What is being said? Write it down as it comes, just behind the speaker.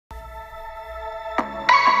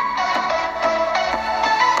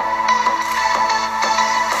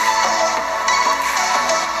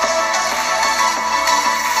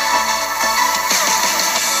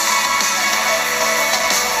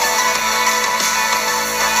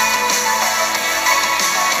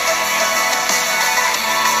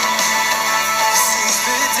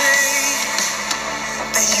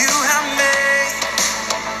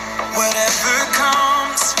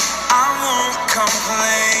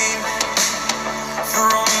name. For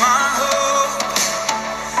all my hope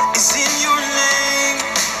is in your name.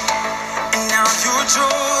 And now your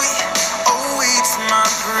joy awaits my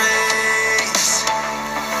praise.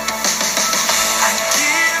 I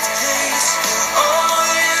give thanks for all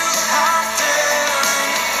you have done,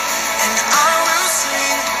 and I will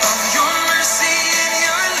sing of your mercy and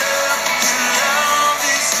your love. Your love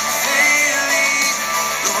is unfailing.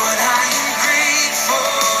 Lord, I am grateful.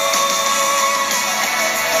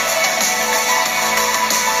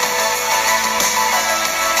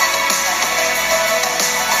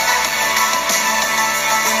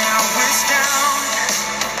 When I was down,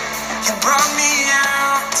 you brought me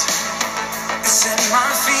out. You set my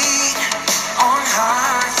feet on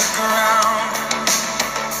higher ground.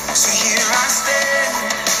 So here I stand.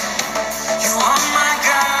 You are my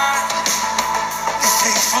God. Your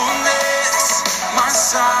faithfulness, my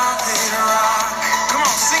solid rock. Come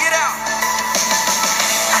on, sing it out.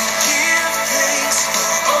 I give thanks for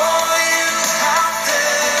all you have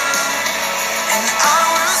done, and I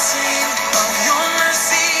will sing of your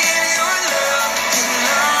mercy and your love. Your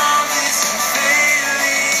love is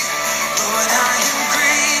unfailing. Lord, I am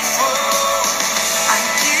grateful. I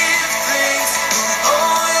give thanks for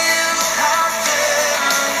all you have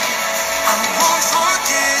done. I won't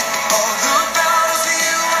forget all the battles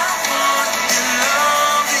you have won. Your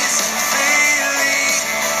love is unfailing.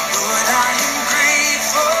 Lord, I am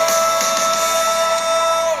grateful.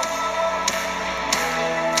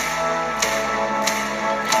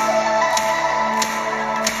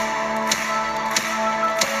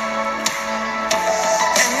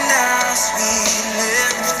 And as we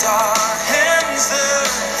lift our hands, the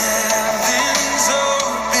heavens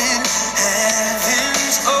open,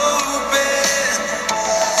 heavens open.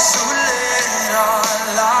 So let our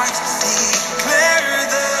lives declare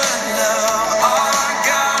the love our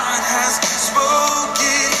God has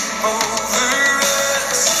spoken over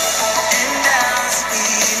us. And as we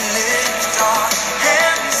lift our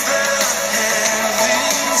hands, the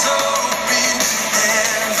heavens open,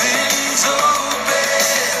 heavens open.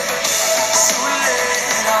 So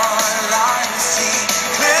let our lives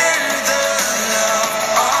declare the love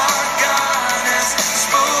our God has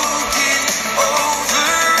spoken over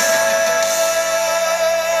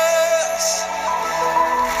us.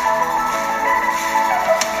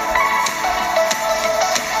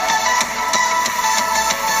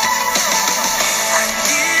 I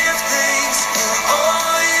give thanks for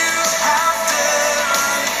all you have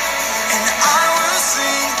done, and I will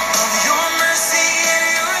sing of your mercy and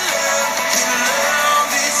your love. Your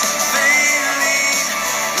love is unfailing.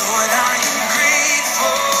 Lord, I am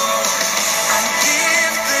grateful. I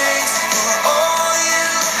give thanks for all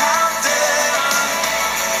you have done.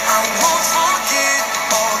 I won't forget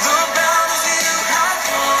all the battles you have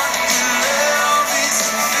won. Your love is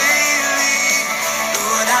unfailing.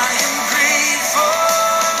 Lord, I am grateful.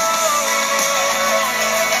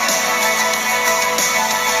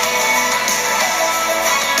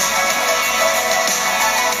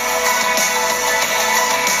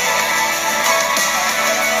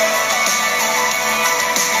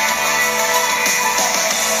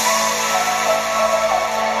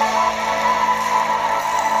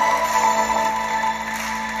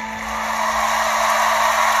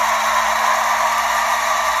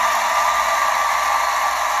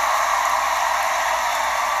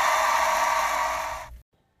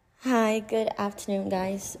 Hi, good afternoon,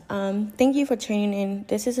 guys. Thank you for tuning in.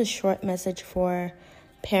 This is a short message for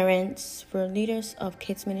parents, for leaders of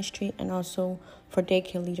kids ministry, and also for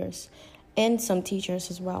daycare leaders, and some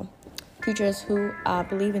teachers as well. Teachers who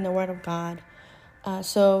believe in the Word of God.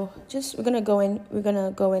 So we're gonna go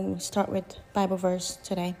and start with Bible verse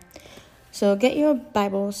today. So get your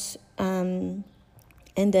Bibles, and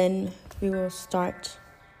then we will start.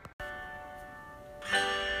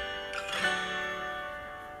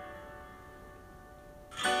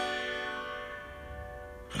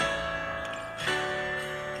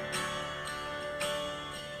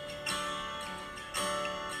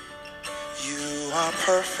 You are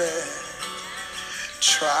perfect,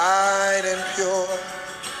 tried and pure.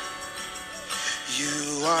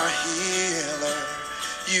 You are healer.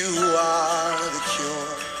 You are the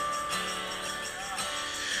cure.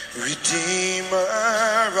 Redeemer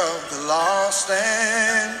of the lost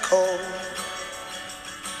and cold.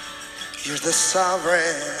 You're the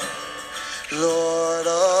sovereign Lord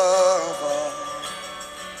of all.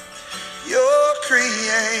 You're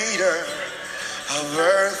creator of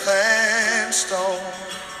earth and stone.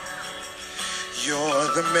 You're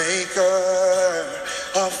the maker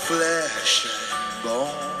of flesh and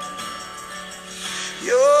bone.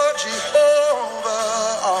 You're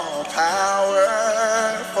Jehovah, all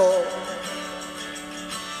powerful.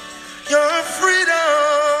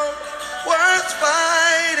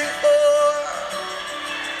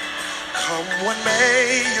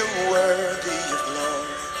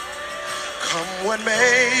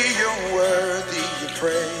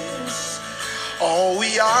 praise. All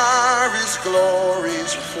we are is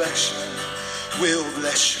glory's reflection. We'll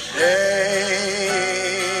bless your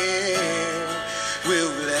name.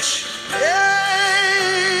 We'll bless your name.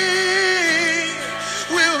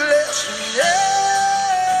 We'll bless your name.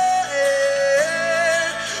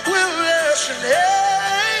 We'll bless your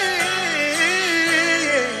name.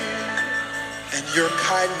 And your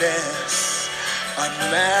kindness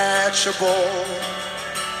unmatchable.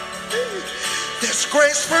 There's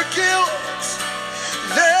grace for guilt.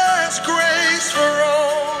 There's grace for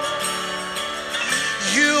wrong.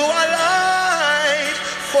 You are light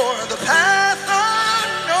for the path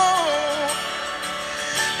unknown.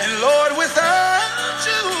 And Lord, without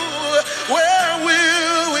you, where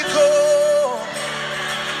will we go?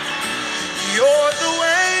 You're the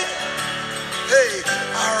way, hey,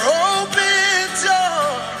 our open door.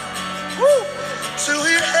 Woo! To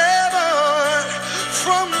hear heaven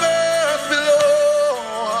from earth below.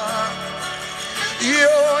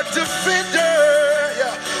 Your defender,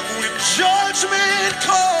 yeah, when judgment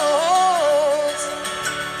calls,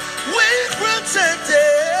 we're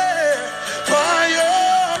protected by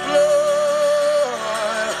your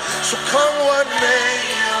blood. So come what may,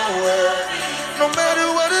 your word, no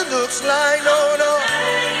matter what it looks like, no,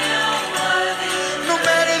 no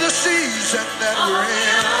matter the season that we're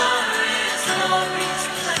in.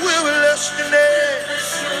 We will bless your name.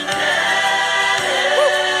 We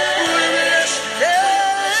will bless your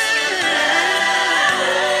name.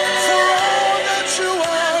 For all that you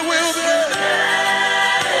are, we'll bless.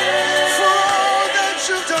 For all that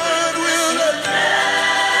you've done, we'll bless.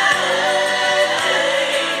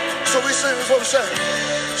 So we sing before we say.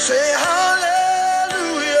 Say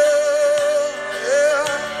hallelujah.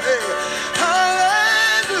 Yeah, hey.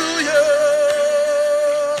 Hallelujah.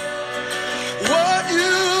 What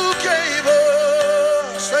you gave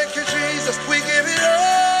us, thank you, Jesus. We give it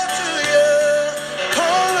all to you.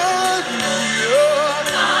 Hallelujah.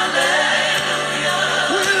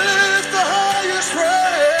 We lift the highest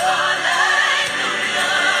praise.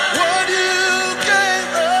 What you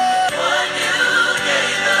gave us,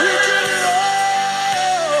 we give it all.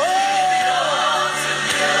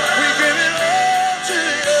 We give it all to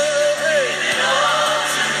you. Hey.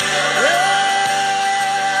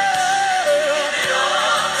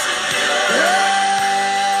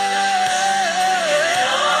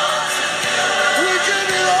 We give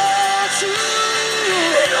it all to you.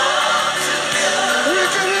 We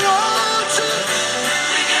give it all to you.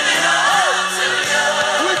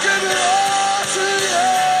 We give it all to you.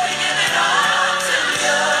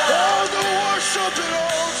 All the worship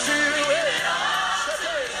belongs to you.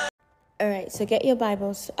 All right, so get your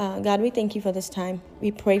Bibles. God, we thank you for this time.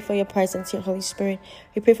 We pray for your presence, your Holy Spirit.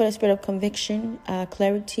 We pray for the spirit of conviction,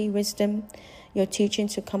 clarity, wisdom, your teaching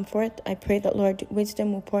to come forth. I pray that, Lord,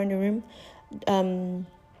 wisdom will pour in the room.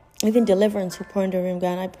 Even deliverance will pour in the room,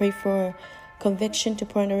 God. I pray for conviction to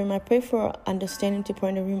pour in the room. I pray for understanding to pour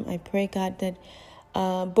in the room. I pray, God, that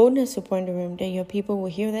boldness will pour in the room, that your people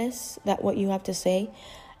will hear this, that what you have to say,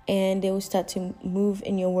 and they will start to move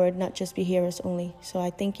in your word, not just be hearers only. So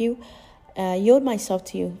I thank you. Yield myself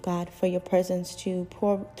to you, God, for your presence to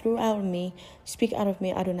pour throughout me, speak out of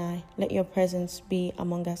me, Adonai. Let your presence be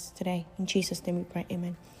among us today. In Jesus' name we pray,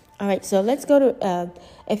 amen. All right, so let's go to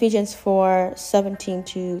Ephesians 4:17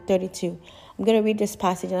 to 32. I'm going to read this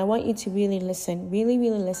passage, and I want you to really listen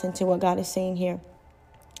to what God is saying here.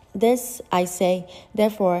 This I say,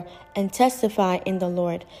 therefore, and testify in the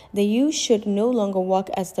Lord, that you should no longer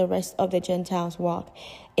walk as the rest of the Gentiles walk,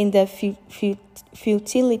 in the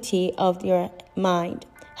futility of your mind,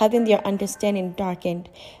 having their understanding darkened,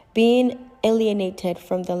 being alienated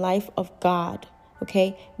from the life of God.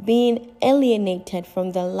 Okay, being alienated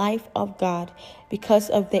from the life of God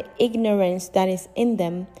because of the ignorance that is in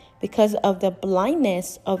them, because of the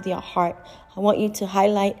blindness of their heart. I want you to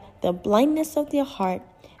highlight the blindness of their heart,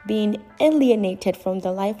 being alienated from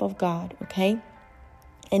the life of God, okay?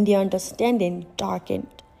 And their understanding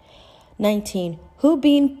darkened. 19. Who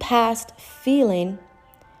being past feeling,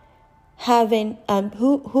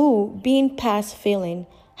 who being past feeling,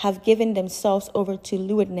 have given themselves over to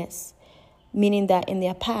lewdness, meaning that in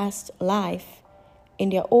their past life, in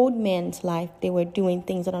their old man's life, they were doing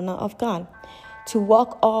things that are not of God, to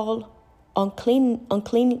walk all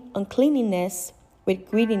uncleanness with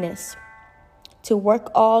greediness. To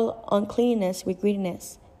work all uncleanness with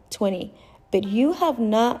greediness. 20. But you have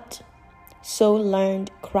not so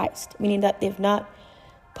learned Christ, meaning that they've not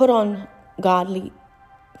put on godly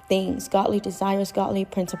things, godly desires, godly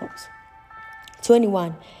principles.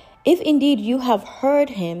 21. If indeed you have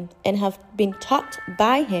heard him and have been taught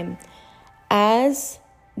by him, as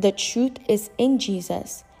the truth is in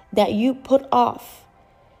Jesus, that you put off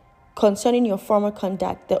concerning your former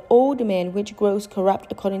conduct the old man which grows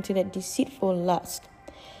corrupt according to the deceitful lust.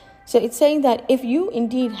 So it's saying that if you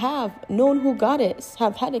indeed have known who God is,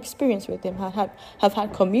 have had experience with him, have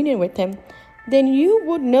had communion with him, then you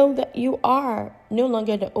would know that you are no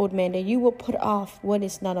longer the old man, that you will put off what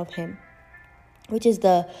is not of him, which is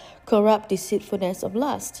the corrupt deceitfulness of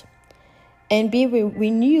lust, and be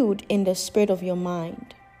renewed in the spirit of your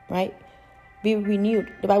mind, right? Be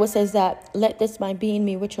renewed. The Bible says that, let this mind be in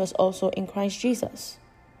me, which was also in Christ Jesus.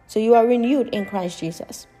 So you are renewed in Christ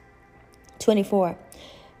Jesus. 24.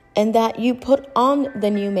 And that you put on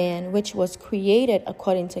the new man, which was created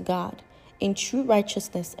according to God, in true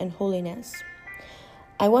righteousness and holiness.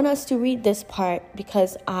 I want us to read this part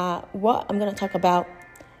because what I'm going to talk about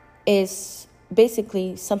is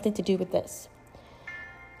basically something to do with this.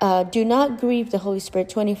 Do not grieve the Holy Spirit.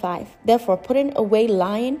 25. Therefore, putting away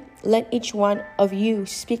lying, let each one of you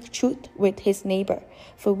speak truth with his neighbor,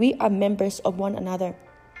 for we are members of one another.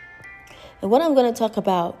 And what I'm going to talk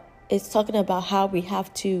about is talking about how we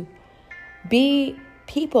have to be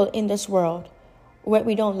people in this world where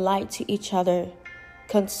we don't lie to each other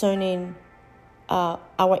concerning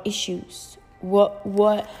our issues.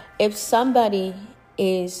 What if somebody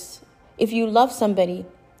if you love somebody,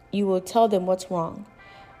 you will tell them what's wrong,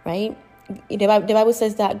 right? The Bible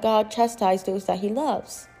says that God chastises those that he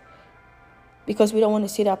loves, because we don't want to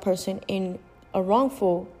see that person in a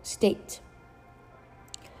wrongful state.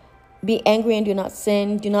 Be angry and do not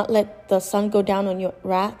sin. Do not let the sun go down on your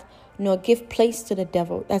wrath, nor give place to the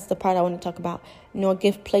devil. That's the part I want to talk about. Nor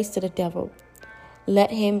give place to the devil. Let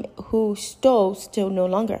him who stole steal no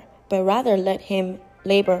longer, but rather let him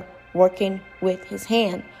labor, working with his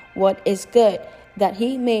hand what is good, that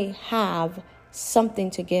he may have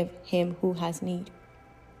something to give him who has need.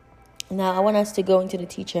 Now, I want us to go into the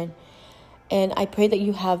teaching, and I pray that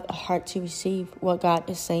you have a heart to receive what God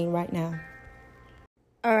is saying right now.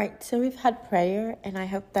 All right, so we've had prayer, and I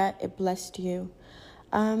hope that it blessed you.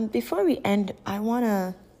 Before we end, I want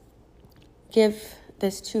to give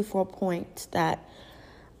this 4 points that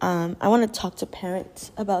I want to talk to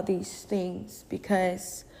parents about these things,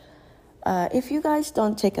 because if you guys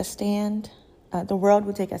don't take a stand, the world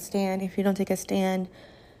will take a stand. If you don't take a stand,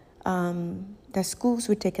 the schools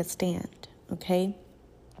would take a stand, okay?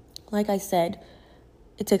 Like I said,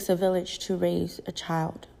 it takes a village to raise a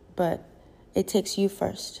child, but it takes you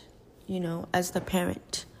first, as the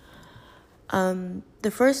parent.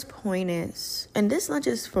 The first point is, and this is not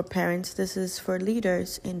just for parents, this is for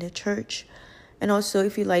leaders in the church, and also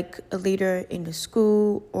if you like a leader in the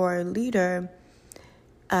school or a leader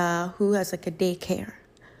who has like a daycare.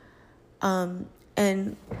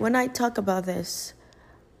 And when I talk about this,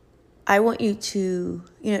 I want you to,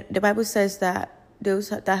 the Bible says that those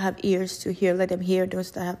that have ears to hear, let them hear.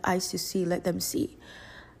 Those that have eyes to see, let them see.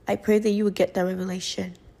 I pray that you would get that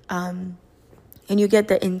revelation, and you get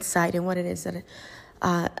the insight in what it is that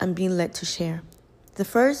I'm being led to share. The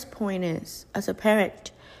first point is, as a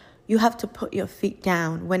parent, you have to put your feet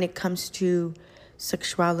down when it comes to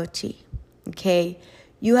sexuality, okay?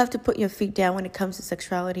 You have to put your feet down when it comes to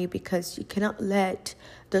sexuality, because you cannot let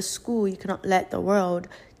the school, you cannot let the world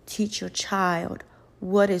teach your child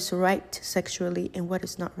what is right sexually and what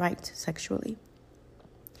is not right sexually.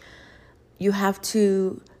 You have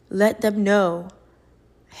to let them know,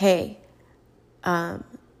 hey,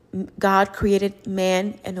 God created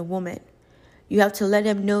man and a woman. You have to let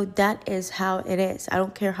them know that is how it is. I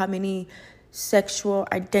don't care how many sexual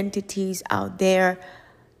identities out there.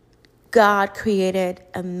 God created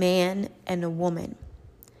a man and a woman.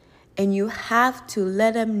 And you have to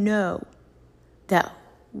let them know that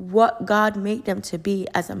what God made them to be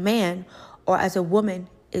as a man or as a woman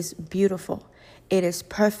is beautiful. It is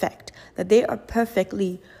perfect. That they are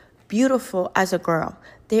perfectly beautiful as a girl.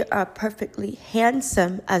 They are perfectly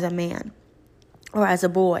handsome as a man or as a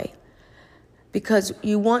boy. Because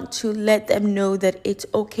you want to let them know that it's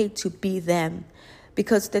okay to be them.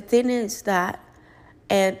 Because the thing is that,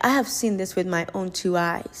 and I have seen this with my own 2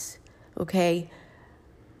 eyes, okay?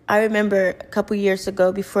 I remember a couple years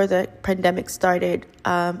ago, before the pandemic started,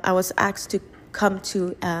 I was asked to come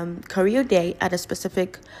to career day at a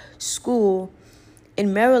specific school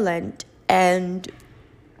in Maryland, and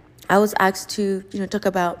I was asked to, talk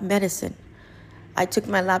about medicine. I took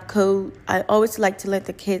my lab coat. I always like to let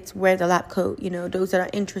the kids wear the lab coat, those that are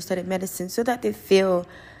interested in medicine, so that they feel,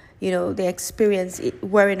 they experience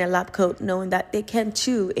wearing a lab coat, knowing that they can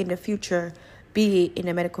too in the future be in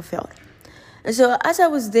the medical field. And so as I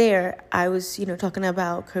was there, I was, talking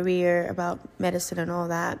about career, about medicine and all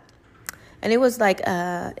that. And it was like,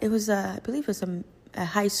 I believe it was a at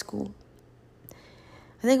high school.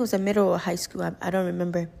 I think it was a middle or high school. I don't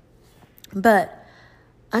remember. But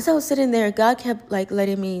as I was sitting there, God kept like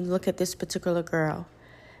letting me look at this particular girl.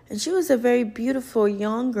 And she was a very beautiful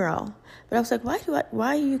young girl. But I was like,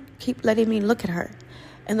 why you keep letting me look at her?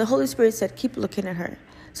 And the Holy Spirit said, keep looking at her.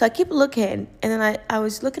 So I keep looking, and then I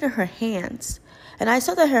was looking at her hands. And I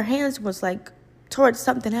saw that her hands was like towards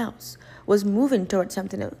something else, was moving towards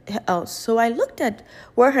something else. So I looked at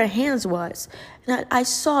where her hands was, and I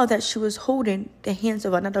saw that she was holding the hands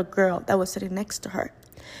of another girl that was sitting next to her.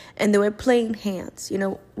 And they were playing hands. You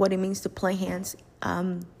know what it means to play hands.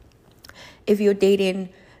 If you're dating,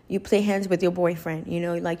 you play hands with your boyfriend. You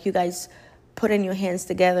know, like you guys putting your hands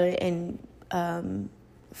together and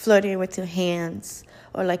flirting with your hands,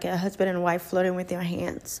 or like a husband and wife flirting with their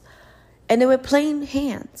hands. And they were playing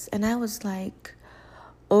hands. And I was like,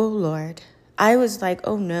 oh, Lord. I was like,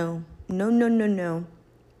 oh, no. No.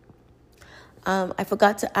 I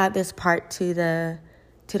forgot to add this part to the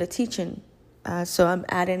teaching. So I'm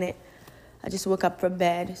adding it. I just woke up from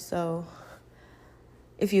bed. So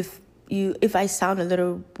if I sound a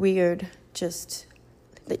little weird, just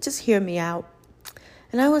hear me out.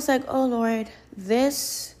 And I was like, oh, Lord,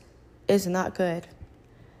 this is not good.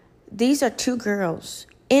 These are two girls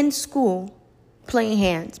in school playing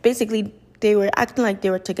hands. Basically, they were acting like they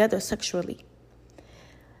were together sexually.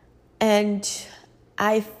 And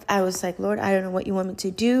I was like, Lord, I don't know what you want me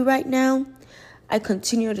to do right now. I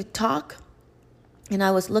continued to talk. And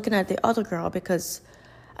I was looking at the other girl, because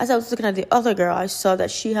as I was looking at the other girl, I saw that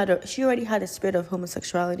she already had a spirit of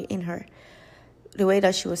homosexuality in her. The way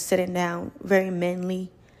that she was sitting down, very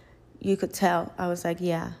manly, you could tell. I was like,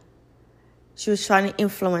 yeah. She was trying to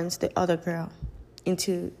influence the other girl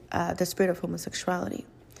into the spirit of homosexuality.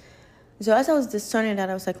 So as I was discerning that,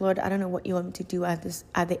 I was like, Lord, I don't know what you want me to do at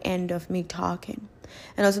the end of me talking.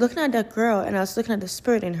 And I was looking at that girl, and I was looking at the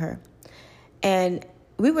spirit in her. And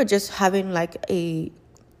we were just having like a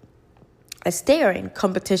staring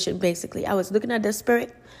competition, basically. I was looking at the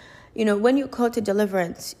spirit. You know, when you call to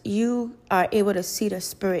deliverance, you are able to see the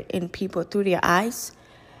spirit in people through their eyes.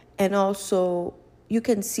 And also, you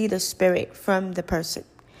can see the spirit from the person.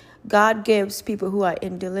 God gives people who are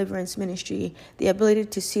in deliverance ministry the ability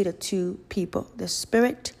to see the two people, the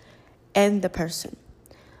spirit and the person.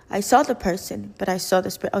 I saw the person, but I saw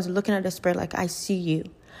the spirit. I was looking at the spirit like, I see you,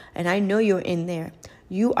 and I know you're in there.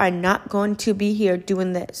 You are not going to be here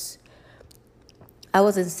doing this. I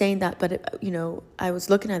wasn't saying that, but, I was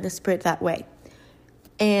looking at the spirit that way.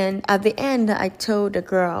 And at the end, I told the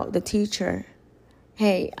girl, the teacher,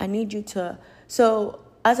 hey, I need you to... So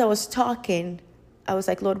as I was talking, I was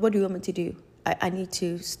like, Lord, what do you want me to do? I need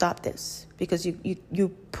to stop this, because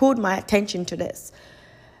you pulled my attention to this.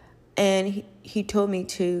 And he told me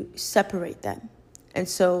to separate them. And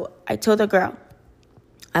so I told the girl,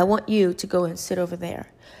 I want you to go and sit over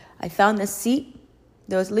there. I found a seat.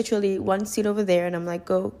 There was literally one seat over there, and I'm like,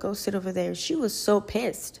 go sit over there. She was so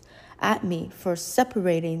pissed at me for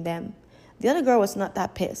separating them. The other girl was not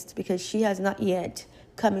that pissed, because she has not yet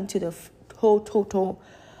come into the whole total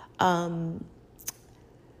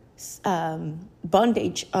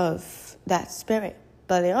bondage of that spirit.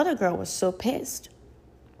 But the other girl was so pissed.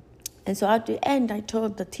 And so at the end, I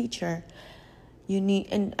told the teacher,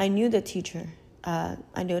 and I knew the teacher.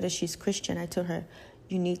 I know that she's Christian. I told her,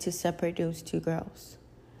 you need to separate those two girls.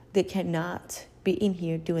 They cannot be in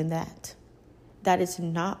here doing that. That is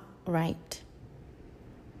not right.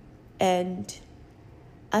 And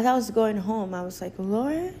as I was going home, I was like,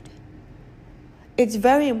 Lord, it's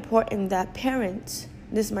very important that parents,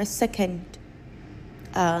 this is my second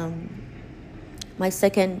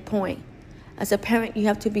point. As a parent, you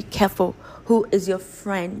have to be careful who is your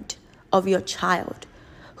friend of your child.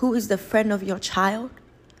 Who is the friend of your child?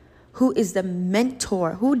 Who is the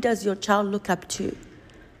mentor? Who does your child look up to?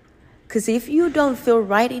 Because if you don't feel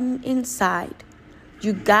right inside,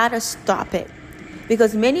 you gotta stop it.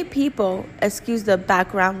 Because many people, excuse the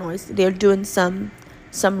background noise, they're doing some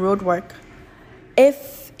road work.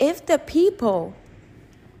 If the people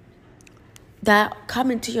that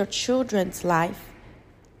come into your children's life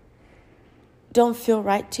don't feel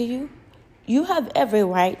right to you, you have every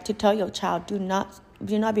right to tell your child, do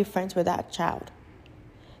not be friends with that child.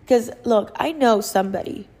 Because look, I know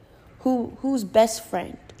somebody whose best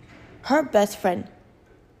friend, her best friend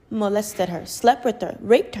molested her, slept with her,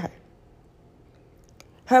 raped her.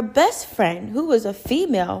 Her best friend, who was a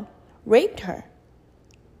female, raped her,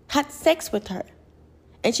 had sex with her,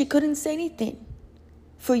 and she couldn't say anything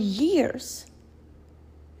for years.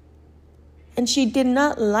 And she did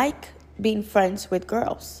not like being friends with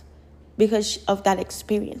girls because of that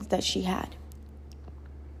experience that she had.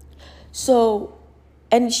 So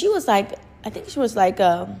And she was like, I think she was like,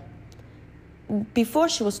 before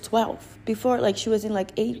she was 12, before like she was in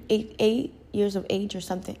like 8 years of age or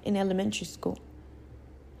something in elementary school.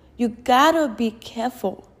 You gotta be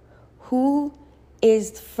careful who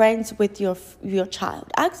is friends with your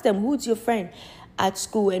child. Ask them, who's your friend at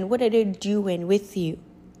school and what are they doing with you?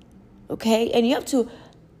 Okay? And you have to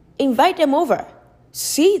invite them over.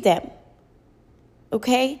 See them.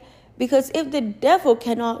 Okay? Because if the devil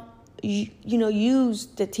cannot, use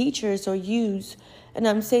the teachers or use, and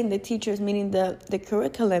I'm saying the teachers meaning the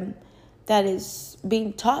curriculum that is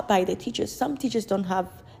being taught by the teachers. Some teachers don't have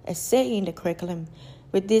a say in the curriculum.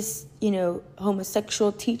 With this,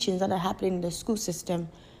 homosexual teachings that are happening in the school system,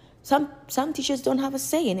 some teachers don't have a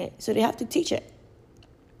say in it, so they have to teach it.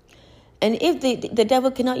 And if the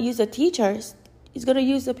devil cannot use the teachers, he's going to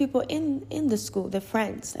use the people in the school, the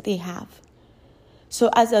friends that they have. So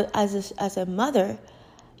as a mother,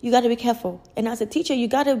 you got to be careful, and as a teacher, you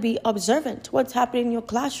got to be observant to what's happening in your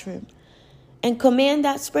classroom, and command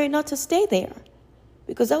that spirit not to stay there,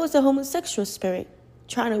 because that was the homosexual spirit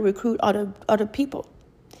trying to recruit other people.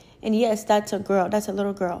 And yes, that's a girl. That's a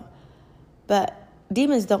little girl. But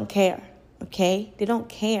demons don't care, okay? They don't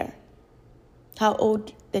care how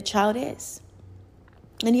old the child is.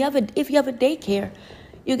 And if you have a daycare,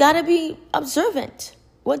 you got to be observant.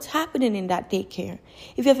 What's happening in that daycare?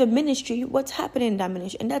 If you have a ministry, what's happening in that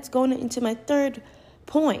ministry? And that's going into my third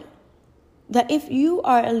point. That if you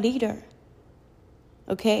are a leader,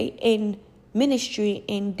 okay, in ministry,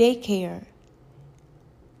 in daycare,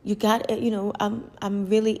 you got, I'm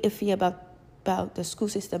really iffy about the school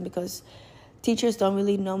system, because teachers don't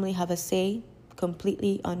really normally have a say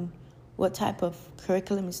completely on what type of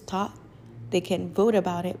curriculum is taught. They can vote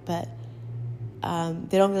about it, but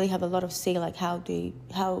they don't really have a lot of say, like how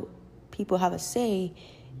people have a say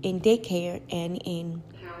in daycare and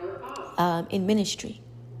in ministry.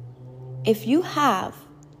 If you have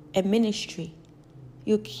a ministry,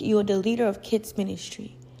 you're the leader of kids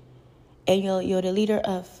ministry, and you're the leader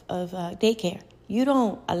of daycare, you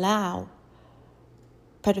don't allow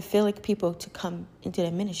pedophilic people to come into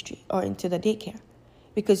the ministry or into the daycare,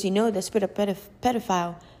 because the spirit of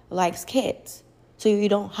pedophile likes kids. So you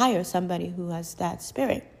don't hire somebody who has that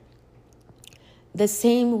spirit. The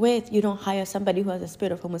same with, you don't hire somebody who has a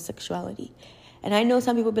spirit of homosexuality. And I know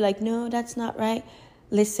some people be like, no, that's not right.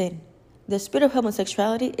 Listen, the spirit of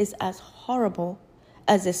homosexuality is as horrible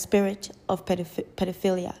as the spirit of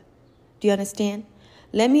pedophilia. Do you understand?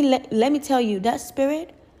 Let me tell you, that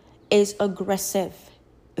spirit is aggressive,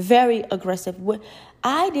 very aggressive.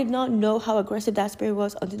 I did not know how aggressive that spirit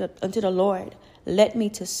was until the Lord led me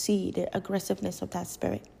to see the aggressiveness of that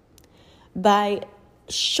spirit by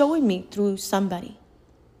showing me through somebody.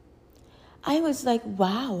 I was like,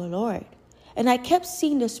 wow, Lord. And I kept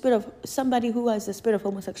seeing the spirit of somebody who has the spirit of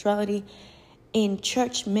homosexuality in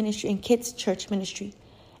church ministry, in kids' church ministry.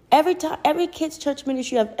 Every kids' church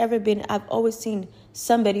ministry I've ever been, I've always seen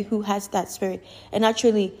somebody who has that spirit and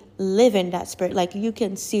actually live in that spirit. Like, you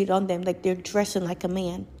can see it on them, like they're dressing like a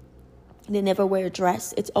man. They never wear a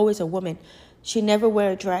dress. It's always a woman. She never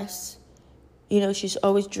wear a dress. She's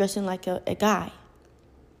always dressing like a guy.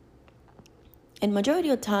 And majority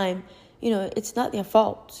of the time, it's not their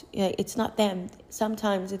fault. It's not them.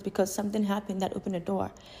 Sometimes it's because something happened that opened the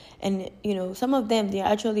door. And, some of them, they're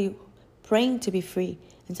actually praying to be free.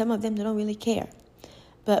 And some of them, they don't really care.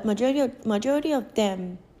 But majority of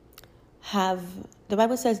them have, the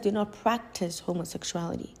Bible says, do not practice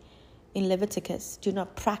homosexuality. In Leviticus, do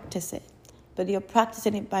not practice it. But they are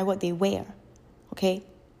practicing it by what they wear. Okay?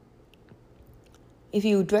 If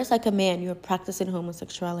you dress like a man, you're practicing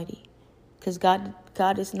homosexuality. Because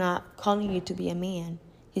God is not calling you to be a man.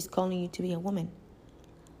 He's calling you to be a woman.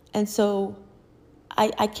 And so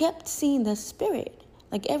I kept seeing the spirit.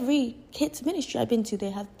 Like every kids ministry I've been to,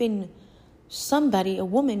 there have been somebody, a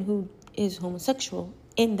woman who is homosexual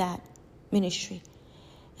in that ministry.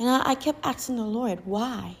 And I kept asking the Lord,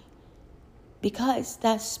 why? Because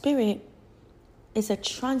that spirit is a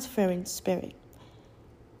transferring spirit.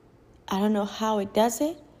 I don't know how it does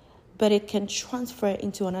it, but it can transfer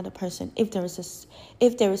into another person if there is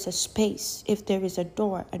a space, if there is a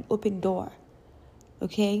door, an open door.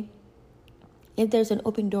 Okay? If there's an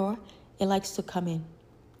open door, it likes to come in.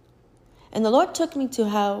 And the Lord took me to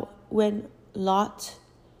how when Lot,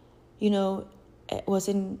 was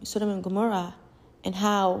in Sodom and Gomorrah, and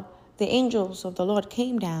how the angels of the Lord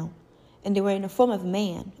came down and they were in the form of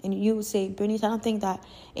man. And you would say, Bernice, I don't think that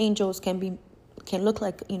angels can look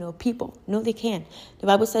like, people. No, they can't. The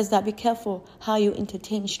Bible says that be careful how you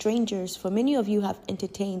entertain strangers, for many of you have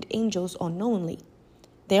entertained angels unknowingly.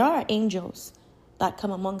 There are angels that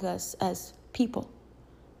come among us as people.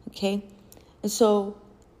 Okay? And so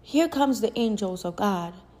here comes the angels of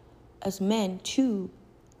God as men to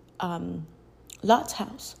Lot's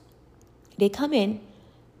house. They come in,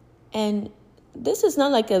 and this is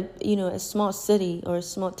not like a small city or a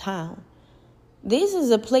small town. This is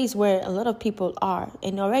a place where a lot of people are,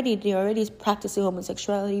 and they're already practicing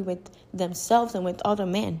homosexuality with themselves and with other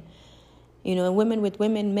men, and women with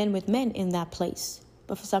women, men with men in that place.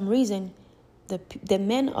 But for some reason, the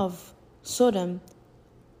men of Sodom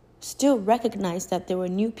still recognized that there were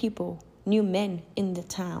new men in the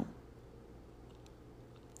town,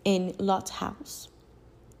 in Lot's house.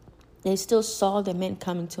 They still saw the men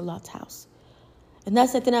coming to Lot's house. And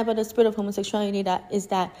that's the thing about the spirit of homosexuality, that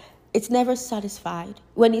it's never satisfied.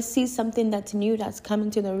 When it sees something that's new, that's coming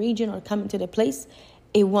to the region or coming to the place,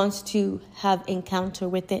 it wants to have encounter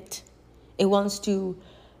with it. It wants to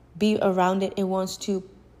be around it. It wants to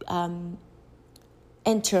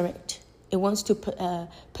enter it. It wants to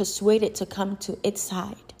persuade it to come to its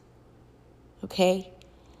side. Okay?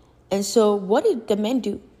 And so what did the men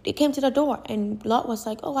do? They came to the door, and Lot was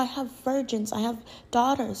like, oh, I have virgins. I have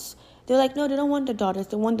daughters. They're like, no, they don't want the daughters.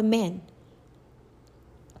 They want the men.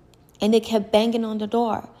 And they kept banging on the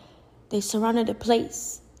door. They surrounded the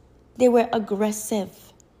place. They were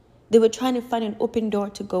aggressive. They were trying to find an open door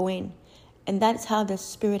to go in. And that's how the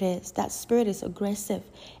spirit is. That spirit is aggressive.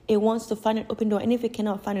 It wants to find an open door. And if it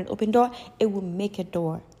cannot find an open door, it will make a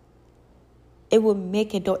door. It will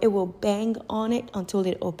make a door. It will bang on it until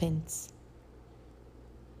it opens.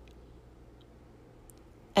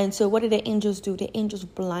 And so what did the angels do? The angels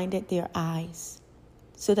blinded their eyes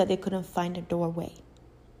so that they couldn't find a doorway.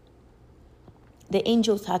 The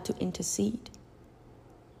angels had to intercede.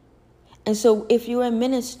 And so if you're a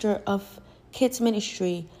minister of kids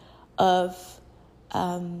ministry, of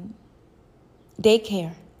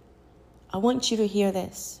daycare, I want you to hear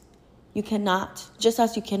this. You cannot, just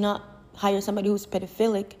as you cannot hire somebody who's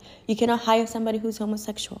pedophilic, you cannot hire somebody who's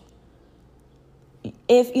homosexual.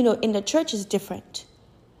 If, in the church is different.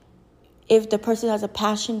 If the person has a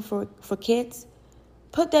passion for kids,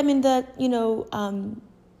 put them in the,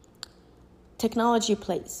 technology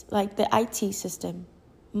place, like the IT system,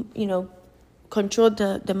 control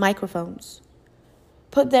the microphones.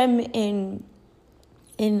 Put them in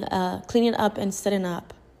cleaning up and setting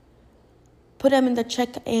up. Put them in the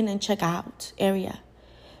check-in and check-out area.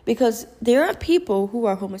 Because there are people who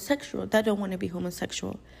are homosexual that don't want to be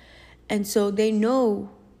homosexual. And so they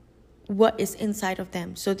know what is inside of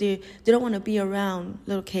them. So they don't want to be around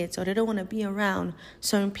little kids, or they don't want to be around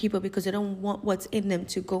certain people because they don't want what's in them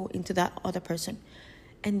to go into that other person.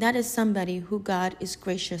 And that is somebody who God is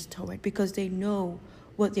gracious toward, because they know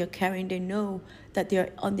what they're carrying. They know that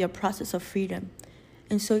they're on their process of freedom.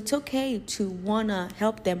 And so it's okay to want to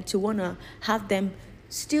help them, to want to have them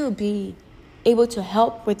still be able to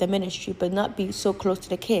help with the ministry, but not be so close to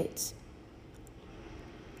the kids.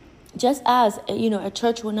 Just as, a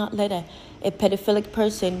church will not let a pedophilic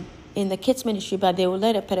person in the kids ministry, but they will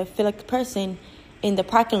let a pedophilic person in the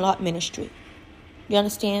parking lot ministry. You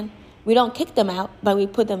understand? We don't kick them out, but we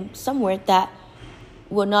put them somewhere that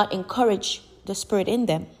will not encourage the spirit in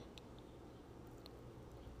them.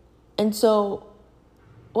 And so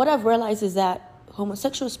what I've realized is that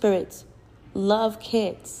homosexual spirits love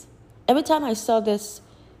kids. Every time I saw this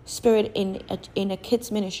spirit in a kids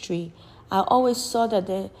ministry, I always saw that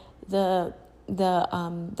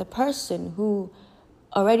the person who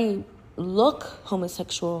already looked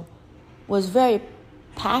homosexual was very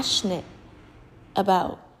passionate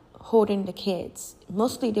about holding the kids.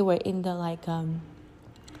 Mostly they were in the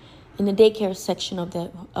in the daycare section of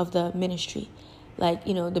the ministry,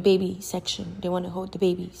 the baby section. They want to hold the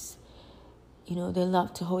babies. They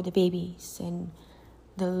love to hold the babies and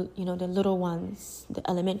the little ones, the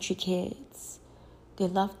elementary kids. They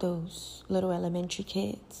love those little elementary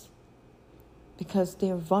kids because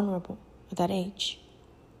they're vulnerable at that age.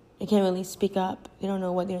 They can't really speak up. They don't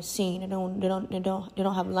know what they're seeing. They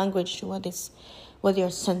don't have language to what they're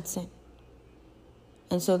sensing.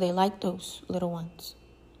 And so they like those little ones.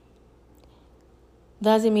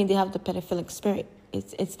 Doesn't mean they have the pedophilic spirit.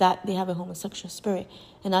 It's that they have a homosexual spirit,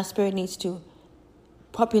 and that spirit needs to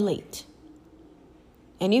populate.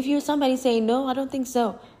 And if you're somebody saying, no, I don't think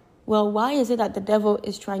so, well, why is it that the devil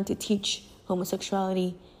is trying to teach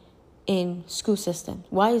homosexuality in school systems?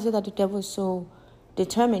 Why is it that the devil is so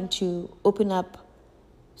determined to open up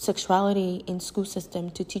sexuality in school system,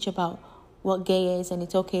 to teach about what gay is, and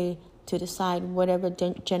it's okay to decide whatever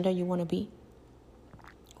gender you want to be?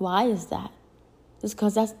 Why is that? It's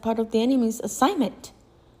because that's part of the enemy's assignment.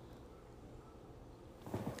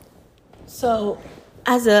 So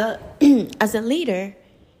as a leader,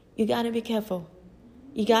 you got to be careful.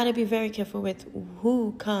 You got to be very careful with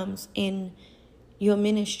who comes in your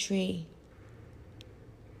ministry.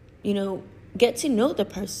 Get to know the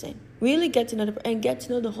person. Really get to know and get to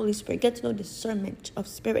know the Holy Spirit. Get to know discernment of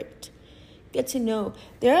spirit. Get to know.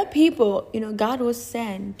 There are people, God will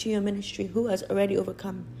send to your ministry who has already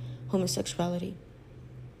overcome homosexuality.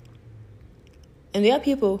 And there are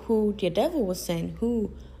people who the devil will send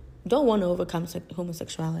who don't want to overcome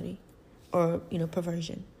homosexuality or,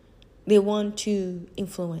 perversion. They want to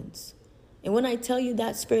influence. And when I tell you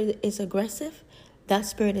that spirit is aggressive, that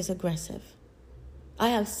spirit is aggressive. I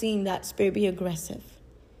have seen that spirit be aggressive.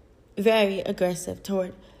 Very aggressive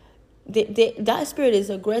toward... that spirit is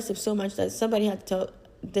aggressive so much that somebody had to tell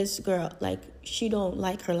this girl, she don't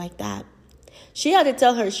like her like that. She had to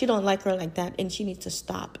tell her she don't like her like that and she needs to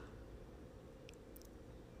stop.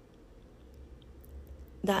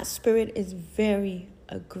 That spirit is very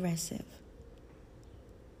aggressive.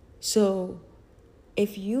 So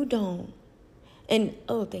if you don't, and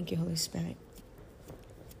thank you, Holy Spirit.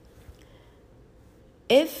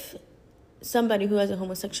 If somebody who has a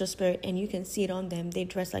homosexual spirit and you can see it on them, they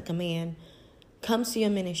dress like a man, comes to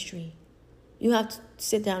your ministry, you have to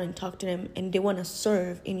sit down and talk to them, and they want to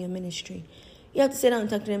serve in your ministry. You have to sit down and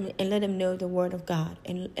talk to them and let them know the word of God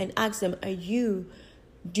and ask them,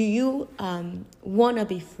 do you want to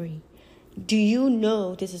be free? Do you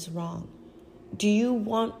know this is wrong? Do you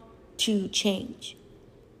want to change?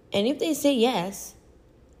 And if they say yes,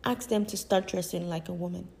 ask them to start dressing like a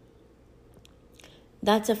woman.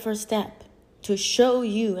 That's a first step to show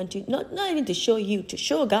you, and to not even to show you, to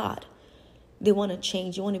show God they want to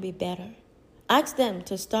change, they want to be better. Ask them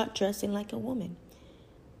to start dressing like a woman.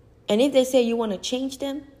 And if they say you want to change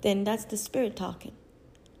them, then that's the spirit talking.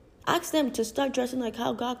 Ask them to start dressing like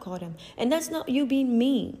how God called them. And that's not you being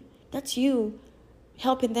mean. That's you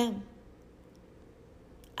helping them.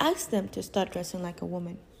 Ask them to start dressing like a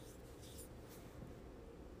woman.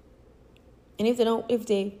 And if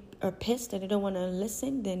they are pissed and they don't want to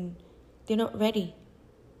listen, then they're not ready.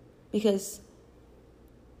 Because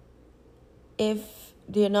if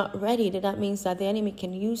they're not ready, then that means that the enemy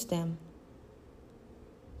can use them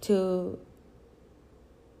to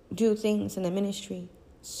do things in the ministry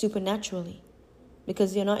supernaturally,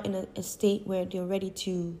 because they're not in a state where they're ready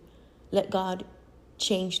to let God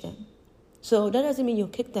change them. So that doesn't mean you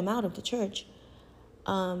kick them out of the church.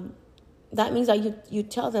 That means that you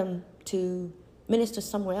tell them to minister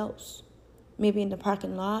somewhere else, maybe in the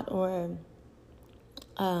parking lot or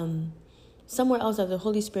somewhere else that the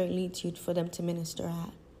Holy Spirit leads you for them to minister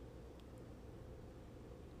at.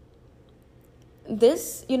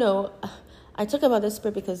 This, I talk about this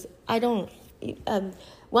spirit because I don't...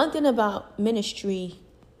 one thing about ministry,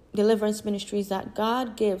 deliverance ministry, is that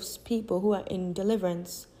God gives people who are in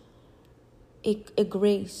deliverance a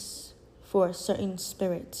grace for certain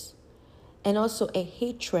spirits and also a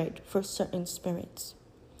hatred for certain spirits.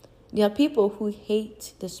 There are people who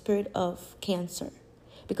hate the spirit of cancer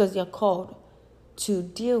because they are called to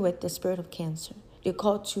deal with the spirit of cancer. They're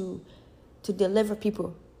called to deliver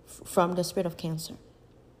people from the spirit of cancer.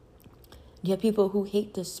 There are people who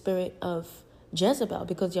hate the spirit of Jezebel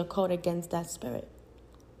because you're called against that spirit.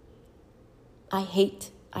 I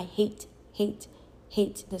hate the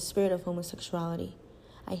spirit of homosexuality.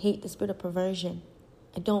 I hate the spirit of perversion.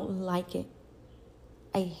 I don't like it.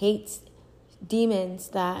 I hate demons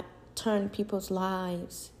that turn people's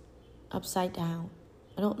lives upside down.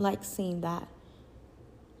 I don't like seeing that.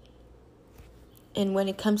 And when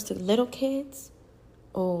it comes to little kids,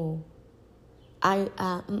 you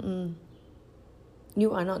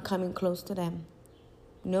are not coming close to them.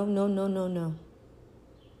 No.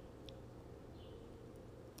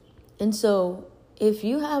 And so, if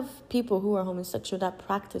you have people who are homosexual, that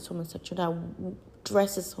practice homosexual, that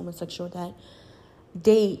dresses homosexual, that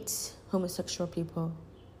dates homosexual people,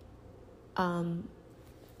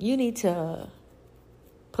 you need to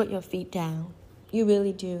put your feet down. You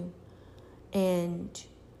really do. And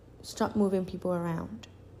stop moving people around.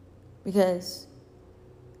 Because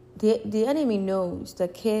the enemy knows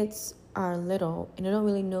that kids are little and they don't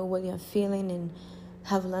really know what they're feeling and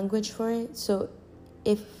have language for it. So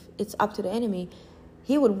if it's up to the enemy,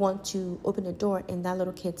 he would want to open the door in that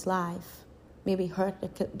little kid's life, maybe hurt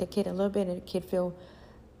the kid a little bit, and the kid feel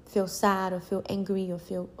sad or feel angry or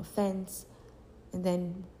feel offense, and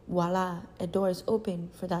then voila, a door is open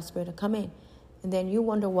for that spirit to come in. And then you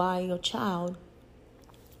wonder why your child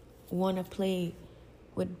want to play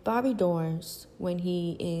with Barbie dolls when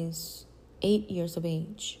he is 8 years of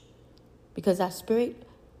age, because that spirit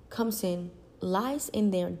comes in, lies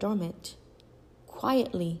in there dormant,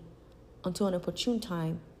 quietly, until an opportune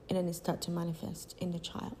time, and then it starts to manifest in the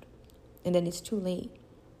child, and then it's too late.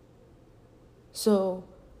 So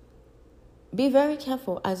be very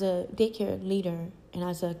careful as a daycare leader and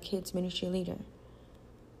as a kids ministry leader.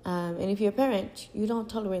 And if you're a parent, you don't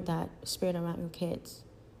tolerate that spirit around your kids.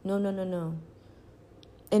 No.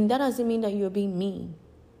 And that doesn't mean that you're being mean.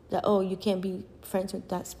 That, oh, you can't be friends with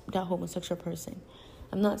that homosexual person.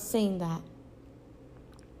 I'm not saying that.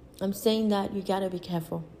 I'm saying that you got to be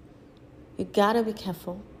careful. You got to be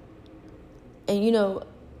careful. And,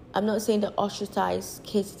 I'm not saying to ostracize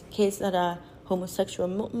kids that are homosexual.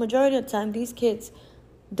 Majority of the time, these kids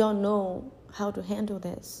don't know how to handle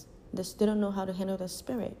this. They don't know how to handle the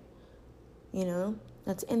spirit,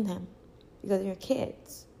 that's in them, because they're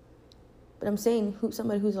kids. But I'm saying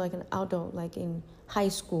somebody who's like an adult, like in high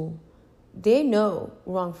school, they know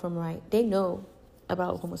wrong from right. They know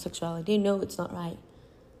about homosexuality. They know it's not right,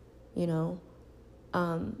 and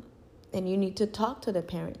you need to talk to the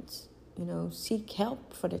parents, seek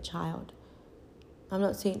help for the child. I'm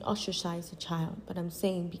not saying ostracize the child, but I'm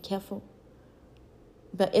saying be careful.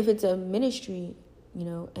 But if it's a ministry,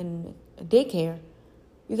 and a daycare,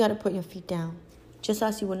 you got to put your feet down. Just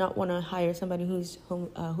as you would not want to hire somebody who's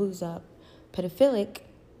pedophilic,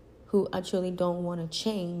 who actually don't want to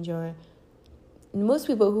change, or most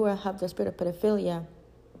people who have the spirit of pedophilia,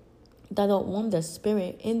 that don't want the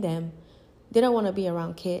spirit in them, they don't want to be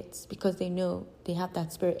around kids because they know they have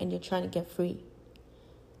that spirit and they're trying to get free.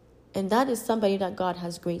 And that is somebody that God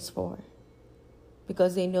has grace for,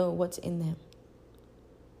 because they know what's in them.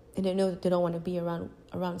 And they know that they don't want to be around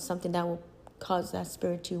something that will cause that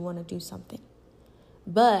spirit to want to do something.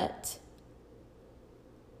 But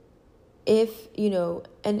if,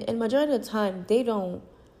 and majority of the time,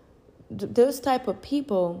 those type of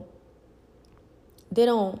people, they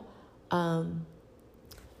don't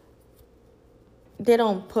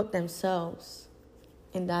put themselves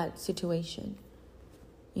in that situation.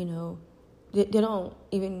 They don't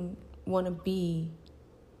even want to be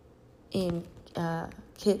in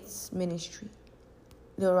kids ministry.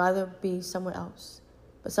 They'll rather be somewhere else.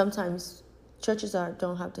 But sometimes churches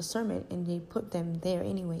don't have discernment, and they put them there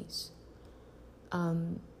anyways.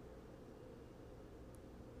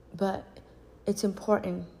 But it's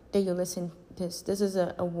important that you listen to this. This is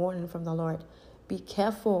a warning from the Lord. Be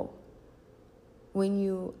careful when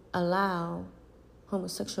you allow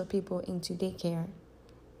homosexual people into daycare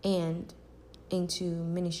and into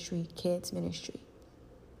ministry, kids ministry.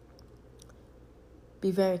 Be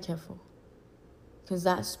very careful, because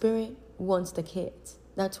that spirit wants the kids.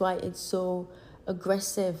 That's why it's so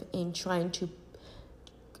aggressive in trying to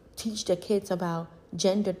teach the kids about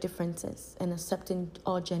gender differences and accepting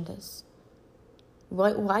all genders.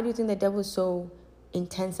 Why do you think the devil is so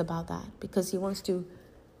intense about that? Because he wants to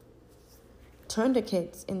turn the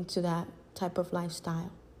kids into that type of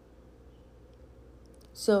lifestyle.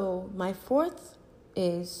 So my fourth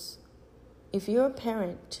is, if you're a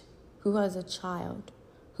parent who has a child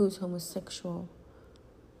who's homosexual,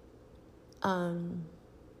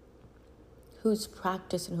 who's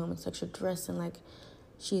practicing homosexual, dressing like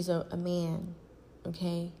she's a man,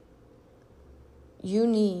 okay? You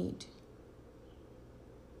need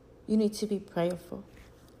to be prayerful.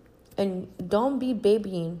 And don't be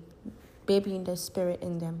babying the spirit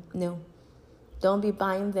in them. No. Don't be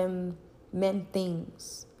buying them men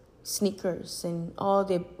things, sneakers, and all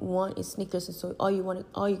they want is sneakers, and so all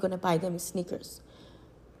you're gonna buy them is sneakers.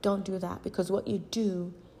 Don't do that, because what you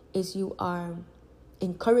do is you are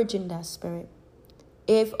encouraging that spirit.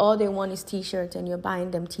 If all they want is t-shirts and you're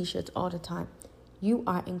buying them t-shirts all the time, you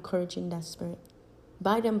are encouraging that spirit.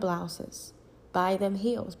 Buy them blouses, buy them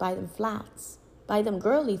heels, buy them flats, buy them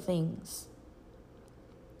girly things.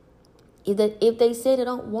 If they say they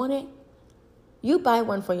don't want it, you buy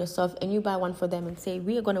one for yourself and you buy one for them and say,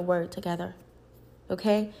 we are going to wear it together.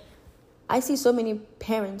 Okay? I see so many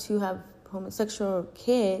parents who have homosexual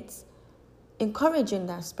kids encouraging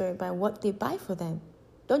that spirit by what they buy for them.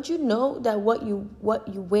 Don't you know that what you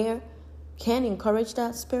wear can encourage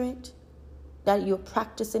that spirit? That you're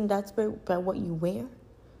practicing that spirit by what you wear?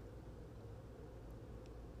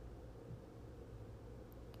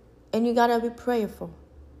 And you got to be prayerful.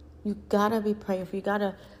 You got to be prayerful. You got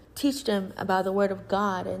to teach them about the word of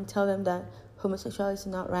God and tell them that homosexuality is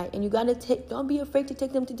not right. And you got to don't be afraid to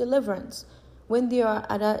take them to deliverance when they are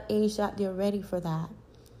at that age that they're ready for that.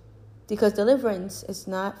 Because deliverance is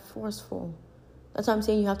not forceful. That's why I'm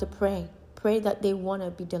saying you have to pray. Pray that they want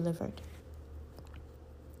to be delivered.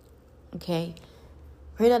 Okay?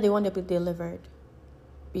 Pray that they want to be delivered.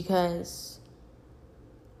 Because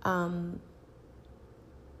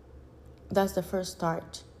that's the first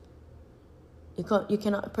start. You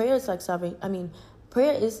cannot. Prayer is like salvation.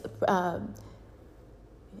 Prayer is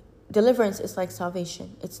deliverance is like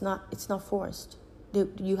salvation. It's not forced.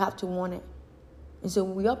 You have to want it. And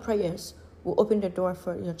so your prayers will open the door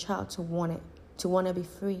for your child to want it, to want to be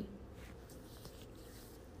free.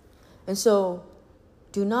 And so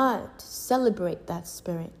do not celebrate that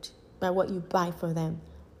spirit by what you buy for them.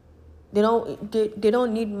 They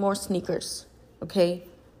don't need more sneakers, okay?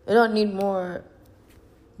 They don't need more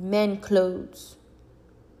men clothes.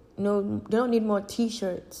 No, they don't need more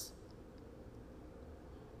t-shirts.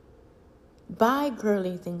 Buy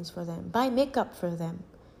girly things for them. Buy makeup for them.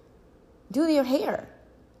 Do their hair.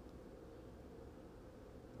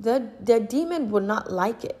 The demon will not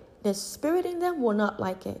like it. The spirit in them will not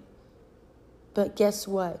like it. But guess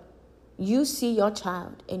what? You see your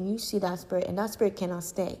child and you see that spirit, and that spirit cannot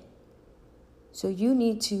stay. So you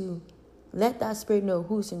need to let that spirit know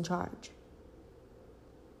who's in charge.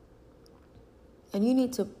 And you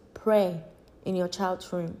need to pray in your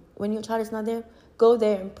child's room. When your child is not there, go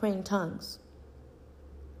there and pray in tongues.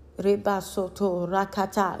 Reba soto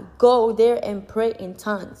rakata. Go there and pray in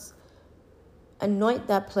tongues. Anoint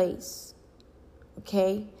that place.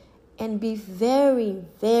 Okay? And be very,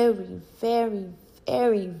 very, very,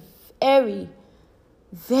 very, very,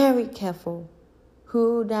 very careful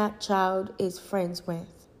who that child is friends with.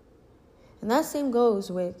 And that same goes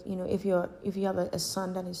with, if you have a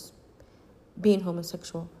son that is being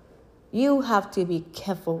homosexual, you have to be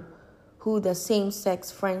careful who the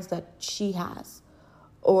same-sex friends that she has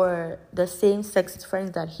or the same-sex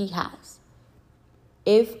friends that he has.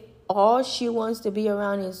 If all she wants to be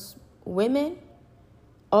around is women,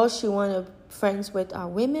 all she wants to be friends with are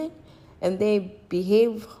women, and they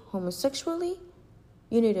behave homosexually,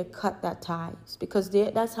 you need to cut that ties, because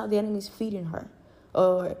that's how the enemy is feeding her,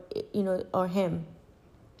 or him.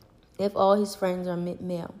 If all his friends are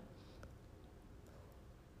male.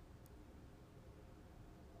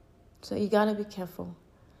 So you got to be careful.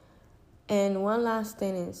 And one last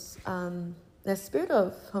thing is, the spirit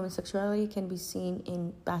of homosexuality can be seen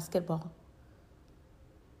in basketball,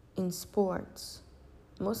 in sports,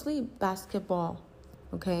 mostly basketball,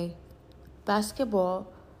 okay?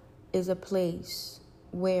 Basketball is a place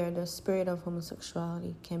where the spirit of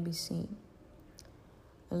homosexuality can be seen.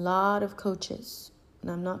 A lot of coaches,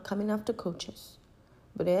 and I'm not coming after coaches,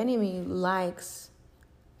 but the enemy likes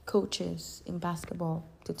coaches in basketball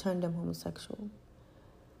to turn them homosexual.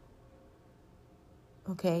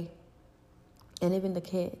 Okay? And even the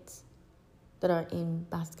kids that are in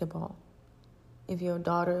basketball. If your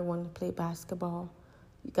daughter wants to play basketball,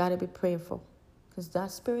 you got to be prayerful, because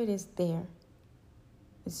that spirit is there.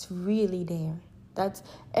 It's really there. That's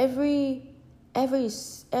every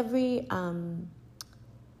it's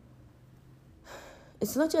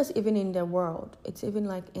not just even in the world. It's even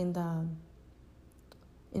like in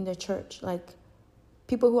the church. Like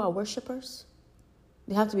people who are worshipers,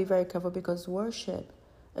 they have to be very careful, because worship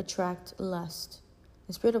attracts lust.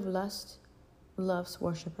 The spirit of lust loves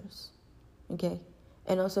worshipers. Okay?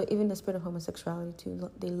 And also even the spirit of homosexuality too.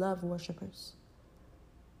 They love worshipers.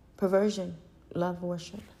 Perversion, love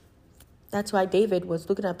worship. That's why David was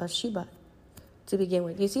looking at Bathsheba to begin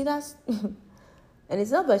with. You see that? And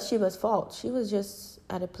it's not Bathsheba's fault. She was just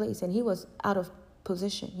at a place, and he was out of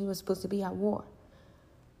position. He was supposed to be at war.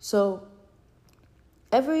 So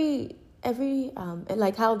every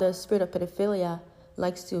like how the spirit of pedophilia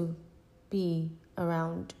likes to be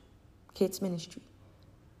around kids ministry.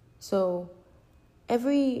 So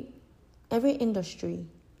every industry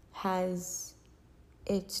has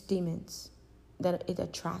its demons that it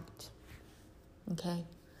attracts. Okay?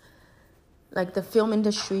 Like the film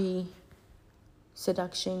industry,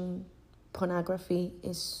 seduction, pornography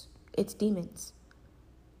is its demons.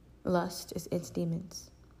 Lust is its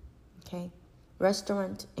demons. Okay?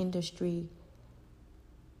 Restaurant industry,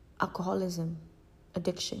 alcoholism,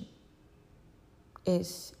 addiction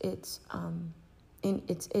is its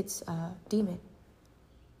demon.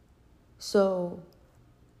 So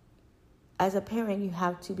as a parent, you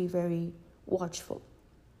have to be very watchful.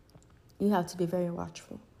 You have to be very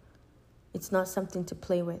watchful. It's not something to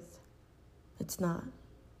play with. It's not.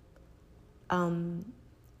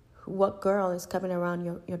 What girl is coming around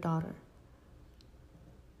your daughter?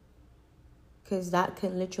 Because that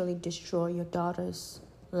can literally destroy your daughter's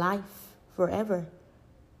life forever.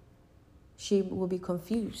 She will be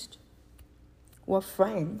confused. What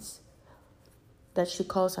friends that she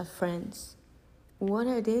calls her friends, what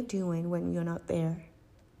are they doing when you're not there?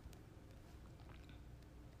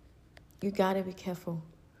 You gotta be careful.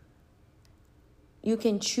 You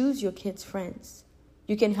can choose your kids' friends.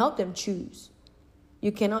 You can help them choose.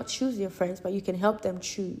 You cannot choose your friends, but you can help them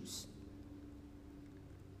choose.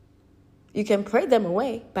 You can pray them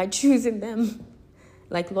away by choosing them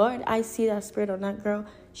Like, Lord, I see that spirit on that girl.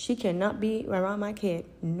 She cannot be around my kid.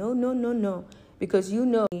 No, no, no, no. Because you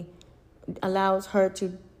know allows her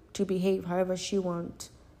to behave however she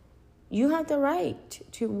wants. You have the right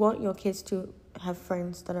to want your kids to have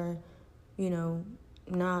friends that are,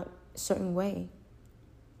 not a certain way.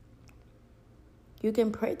 You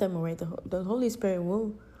can pray them away. The Holy Spirit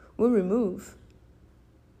will remove.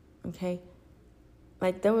 Okay?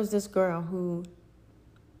 Like, there was this girl who,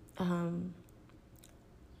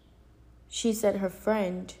 she said her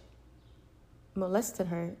friend molested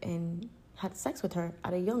her and had sex with her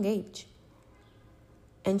at a young age.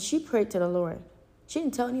 And she prayed to the Lord. She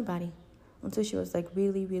didn't tell anybody until she was like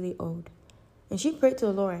really, really old. And she prayed to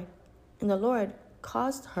the Lord. And the Lord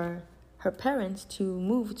caused her parents to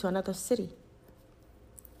move to another city.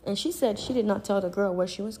 And she said she did not tell the girl where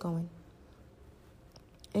she was going.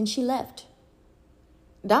 And she left.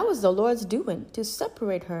 That was the Lord's doing, to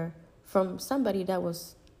separate her from somebody that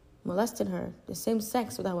was molesting her, the same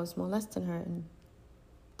sex that was molesting her and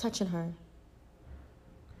touching her.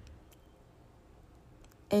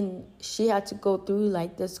 And she had to go through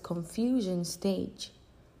like this confusion stage.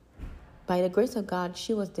 By the grace of God,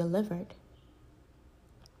 she was delivered.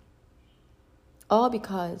 All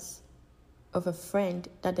because of a friend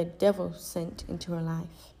that the devil sent into her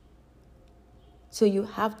life. So you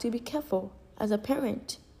have to be careful as a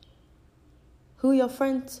parent who your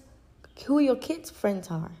kids' friends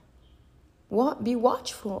are. Be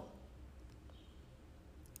watchful.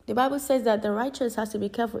 The Bible says that the righteous has to be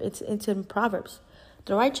careful. It's in Proverbs.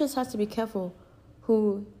 The righteous has to be careful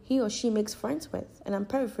who he or she makes friends with. And I'm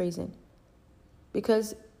paraphrasing.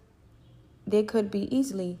 Because they could be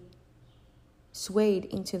easily swayed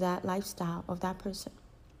into that lifestyle of that person.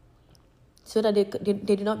 So that they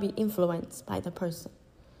do not be influenced by the person.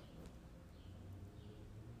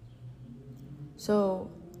 So,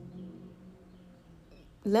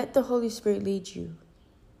 let the Holy Spirit lead you.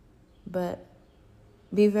 But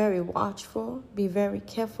be very watchful. Be very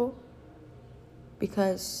careful.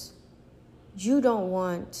 Because you don't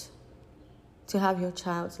want to have your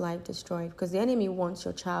child's life destroyed. Because the enemy wants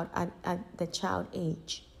your child at the child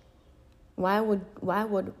age. Why would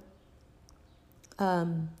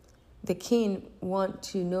the king want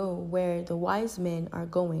to know where the wise men are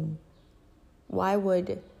going? Why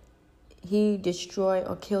would he destroy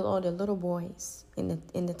or kill all the little boys in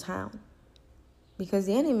the town? Because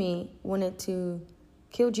the enemy wanted to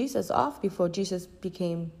kill Jesus off before Jesus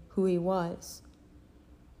became who he was.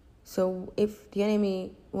 So if the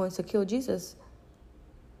enemy wants to kill Jesus,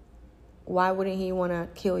 why wouldn't he want to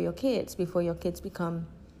kill your kids before your kids become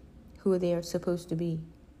who they are supposed to be?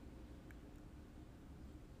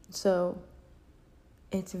 So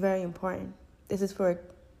it's very important. This is for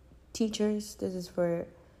teachers. This is for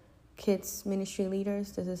kids ministry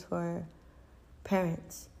leaders. This is for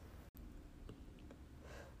parents.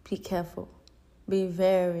 Be careful. Be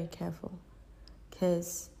very careful.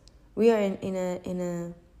 Because we are in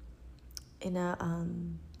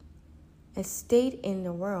a state in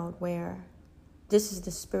the world where this is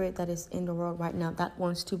the spirit that is in the world right now that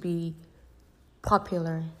wants to be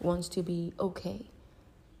popular, wants to be okay.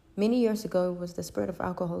 Many years ago, it was the spirit of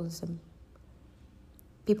alcoholism.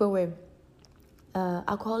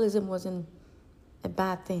 Alcoholism wasn't a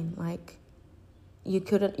bad thing. Like, you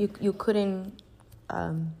couldn't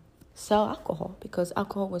sell alcohol because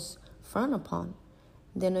alcohol was frowned upon.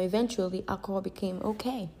 Then eventually, alcohol became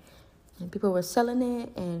okay. And people were selling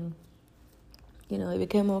it, and it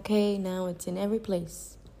became okay. Now it's in every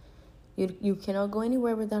place. You cannot go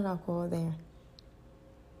anywhere without alcohol there.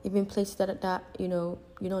 Even places that you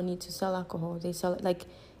don't need to sell alcohol. They sell it, like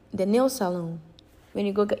the nail salon. When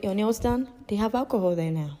you go get your nails done, they have alcohol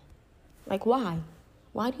there now. Like, why?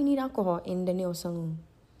 Why do you need alcohol in the nail salon?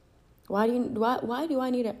 Why do I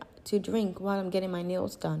need to drink while I'm getting my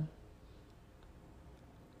nails done?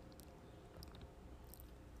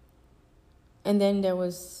 And then there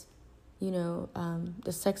was,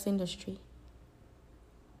 the sex industry.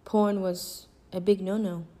 Porn was a big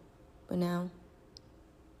no-no, but now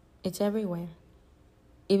it's everywhere.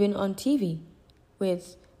 Even on TV,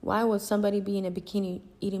 why would somebody be in a bikini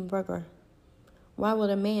eating burger? Why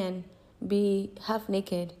would a man be half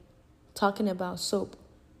naked talking about soap?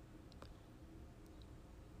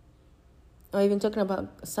 Or even talking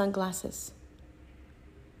about sunglasses.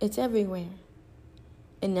 It's everywhere.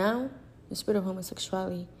 And now, the spirit of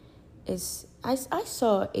homosexuality is... I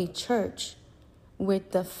saw a church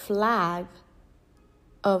with the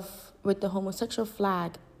homosexual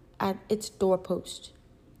flag at its doorpost.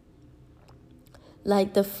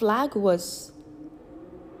 Like, the flag was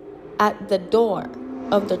at the door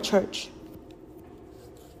of the church.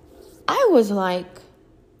 I was like,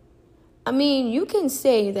 I mean, you can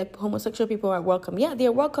say that homosexual people are welcome. Yeah,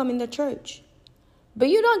 they're welcome in the church. But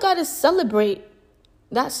you don't got to celebrate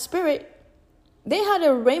that spirit. They had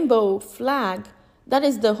a rainbow flag. That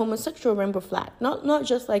is the homosexual rainbow flag. Not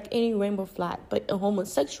just like any rainbow flag, but a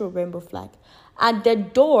homosexual rainbow flag at the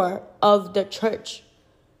door of the church.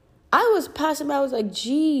 I was passing by. I was like,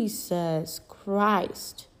 Jesus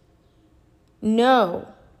Christ.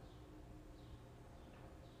 No.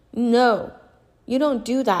 You don't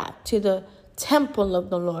do that to the temple of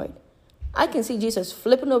the Lord. I can see Jesus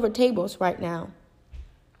flipping over tables right now.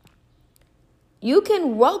 You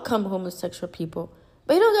can welcome homosexual people,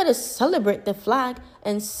 but you don't got to celebrate the flag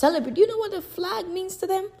and celebrate. You know what the flag means to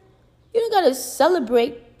them? You don't got to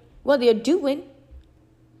celebrate what they're doing.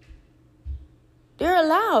 They're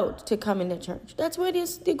allowed to come in the church. That's where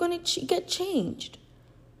they're going to get changed.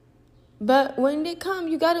 But when they come,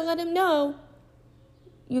 you got to let them know,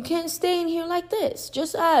 you can't stay in here like this.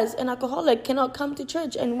 Just as an alcoholic cannot come to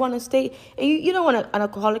church and want to stay. And you don't want an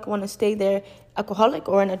alcoholic want to stay there. Alcoholic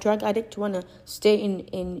or a drug addict want to stay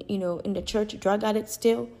in the church. Drug addict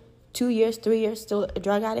still 2 years, 3 years, still a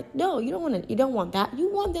drug addict. No, you don't want that. You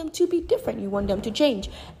want them to be different. You want them to change.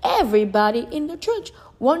 Everybody in the church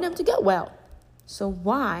want them to get well. So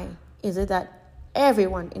why is it that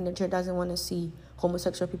everyone in the church doesn't want to see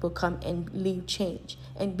homosexual people come and leave change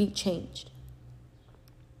and be changed?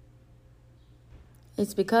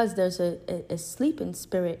 It's because there's a sleeping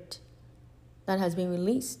spirit that has been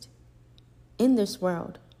released in this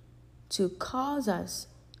world to cause us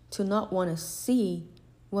to not want to see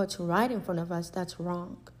what's right in front of us that's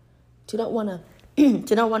wrong. To not want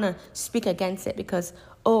to speak against it because,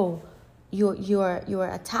 you're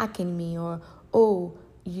attacking me, or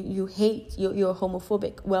you hate, you're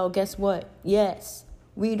homophobic. Well, guess what? Yes,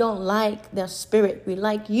 we don't like the spirit. We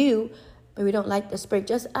like you, but we don't like the spirit.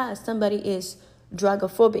 Just as somebody is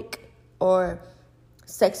drugophobic or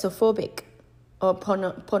sexophobic or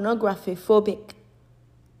pornography phobic,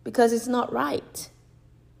 because it's not right.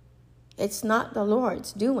 It's not the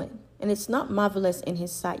Lord's doing, and it's not marvelous in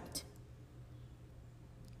His sight.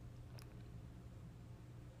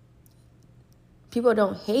 People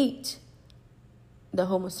don't hate the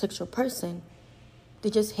homosexual person. They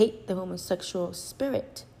just hate the homosexual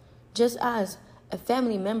spirit. Just as a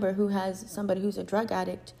family member who has somebody who's a drug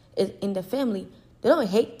addict is in the family, they don't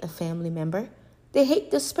hate the family member. They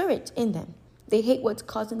hate the spirit in them. They hate what's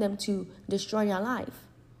causing them to destroy your life.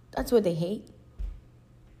 That's what they hate.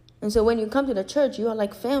 And so when you come to the church, you are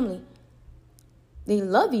like family. They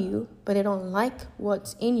love you, but they don't like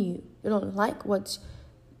what's in you. They don't like what's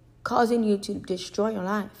causing you to destroy your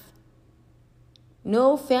life.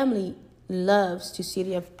 No family loves to see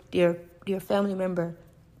their family member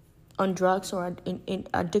on drugs or in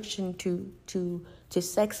addiction to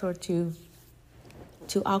sex or to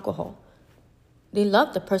alcohol. They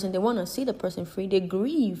love the person. They want to see the person free. They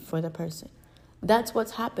grieve for the person. That's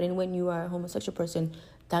what's happening when you are a homosexual person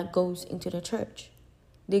that goes into the church.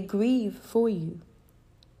 They grieve for you.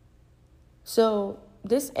 So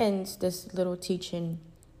this ends this little teaching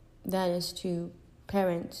that is to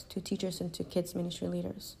parents, to teachers, and to kids ministry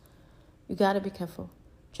leaders. You got to be careful.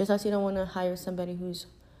 Just as you don't want to hire somebody who's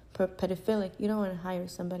pedophilic, you don't want to hire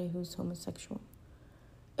somebody who's homosexual.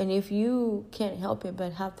 And if you can't help it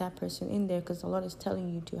but have that person in there, because the Lord is telling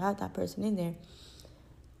you to have that person in there,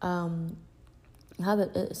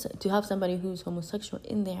 to have somebody who's homosexual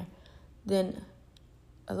in there, then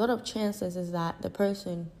a lot of chances is that the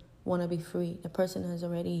person want to be free. The person has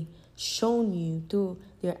already shown you through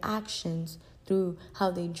their actions, through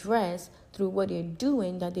how they dress, through what they're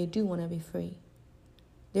doing, that they do want to be free.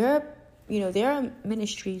 There are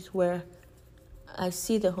ministries where I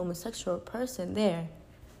see the homosexual person there,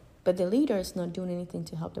 but the leader is not doing anything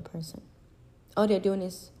to help the person. All they're doing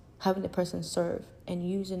is having the person serve and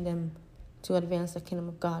using them to advance the kingdom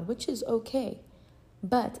of God, which is okay.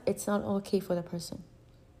 But it's not okay for the person,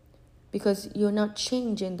 because you're not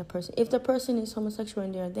changing the person. If the person is homosexual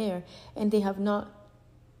and they're there and they have not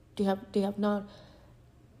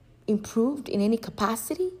improved in any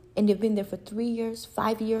capacity, and they've been there for 3 years,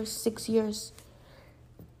 5 years, 6 years,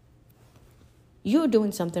 you're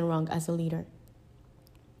doing something wrong as a leader.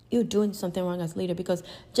 You're doing something wrong as a leader, because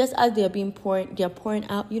just as they're pouring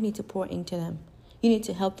out, you need to pour into them. You need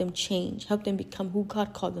to help them change, help them become who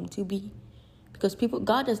God called them to be. Because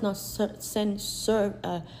God does not serve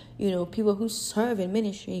people who serve in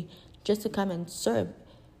ministry just to come and serve.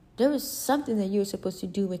 There is something that you're supposed to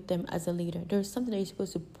do with them as a leader. There is something that you're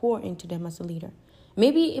supposed to pour into them as a leader.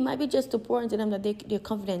 Maybe it might be just to pour into them that they're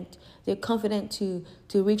confident. They're confident to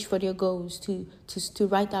reach for their goals, to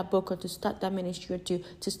write that book, or to start that ministry, or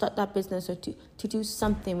to start that business, or to do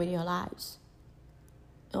something with your lives.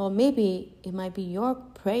 Or maybe it might be your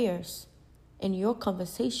prayers and your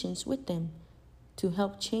conversations with them to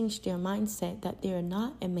help change their mindset that they're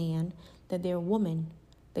not a man, that they're a woman,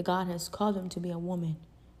 that God has called them to be a woman.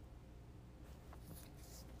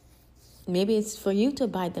 Maybe it's for you to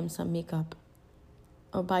buy them some makeup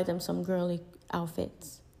or buy them some girly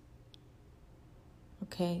outfits.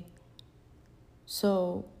 Okay?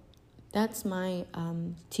 So that's my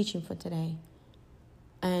teaching for today.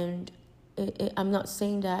 And I'm not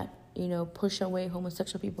saying that, push away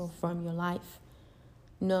homosexual people from your life.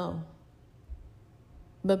 No.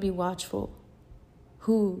 But be watchful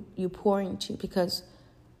who you pour into, because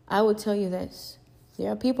I will tell you this.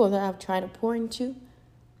 There are people that I've tried to pour into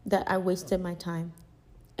that I wasted my time.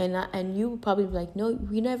 And you would probably be like, no,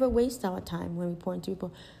 we never waste our time when we pour into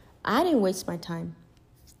people. I didn't waste my time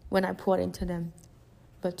when I poured into them.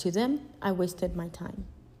 But to them, I wasted my time.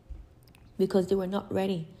 Because they were not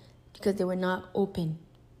ready. Because they were not open.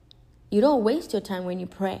 You don't waste your time when you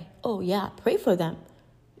pray. Oh, yeah, pray for them.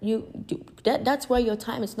 That's where your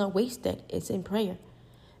time is not wasted. It's in prayer.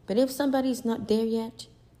 But if somebody's not there yet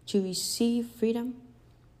to receive freedom,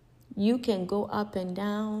 you can go up and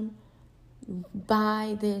down,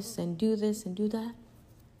 buy this and do that.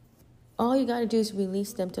 All you got to do is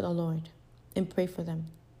release them to the Lord and pray for them.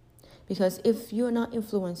 Because if you're not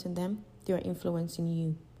influencing them, they're influencing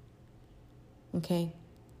you. Okay?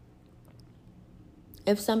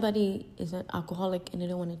 If somebody is an alcoholic and they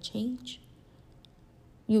don't want to change,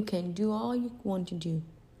 you can do all you want to do.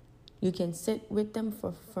 You can sit with them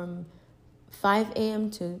from 5 a.m.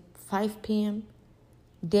 to 5 p.m.,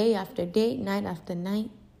 day after day, night after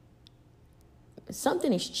night.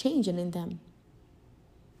 Something is changing in them.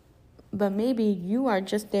 But maybe you are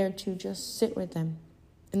just there to just sit with them.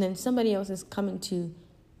 And then somebody else is coming to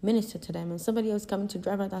minister to them. And somebody else coming to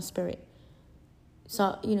drive out that spirit.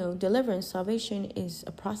 So, deliverance, salvation is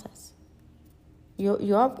a process.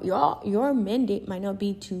 Your mandate might not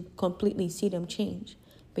be to completely see them change.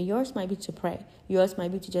 But yours might be to pray. Yours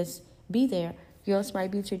might be to just be there. Yours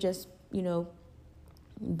might be to just,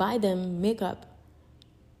 buy them makeup.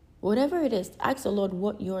 Whatever it is, ask the Lord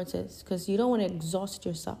what yours is. Because you don't want to exhaust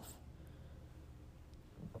yourself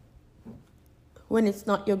when it's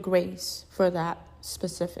not your grace for that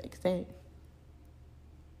specific thing.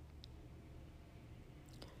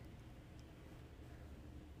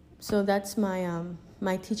 So that's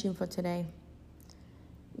my teaching for today.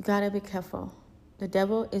 You gotta be careful. The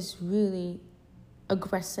devil is really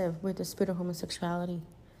aggressive with the spirit of homosexuality.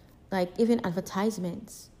 Like even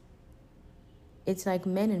advertisements. It's like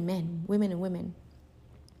men and men, women and women.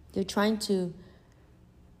 They're trying to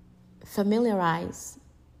familiarize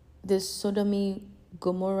this sodomy,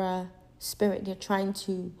 Gomorrah spirit. They're trying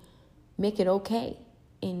to make it okay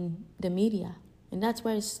in the media. And that's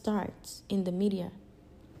where it starts, in the media.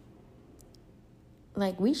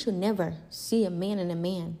 Like, we should never see a man and a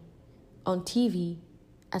man on TV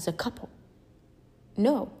as a couple.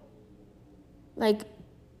 No. Like,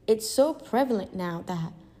 it's so prevalent now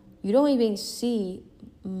that you don't even see,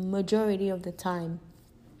 majority of the time,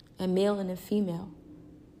 a male and a female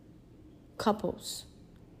couples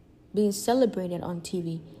being celebrated on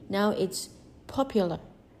TV. Now it's popular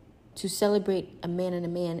to celebrate a man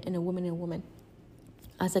and a woman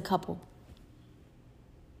as a couple.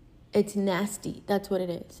 It's nasty. That's what it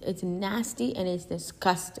is. It's nasty and it's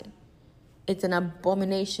disgusting. It's an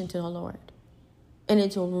abomination to the Lord. And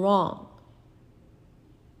it's wrong.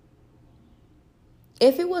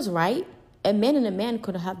 If it was right, a man and a man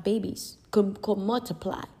could have babies, could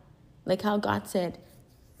multiply. Like how God said.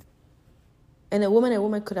 And a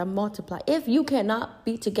woman could have multiplied. If you cannot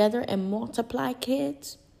be together and multiply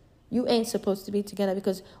kids, you ain't supposed to be together.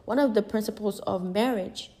 Because one of the principles of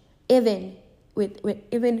marriage, even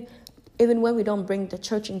when we don't bring the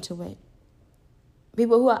church into it,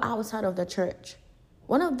 people who are outside of the church,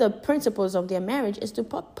 one of the principles of their marriage is to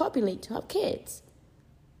populate, to have kids.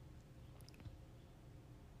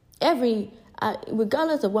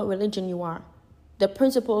 Regardless of what religion you are, the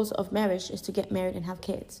principles of marriage is to get married and have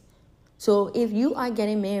kids. So if you are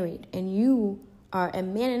getting married and you are a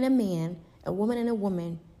man and a man, a woman and a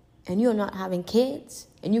woman, and you're not having kids,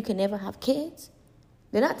 and you can never have kids,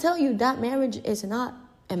 then I tell you that marriage is not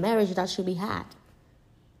a marriage that should be had.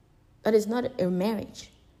 That is not a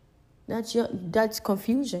marriage. That's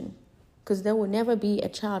confusion, because there will never be a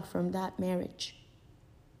child from that marriage.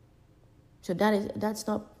 So that's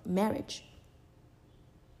not marriage.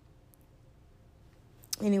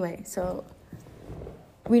 Anyway, so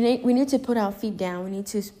we need to put our feet down. We need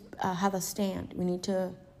to have a stand. We need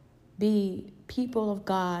to be people of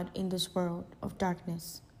God in this world of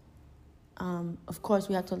darkness. Of course,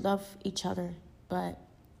 we have to love each other, but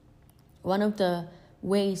one of the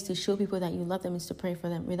ways to show people that you love them is to pray for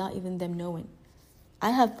them without even them knowing. I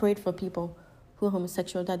have prayed for people who are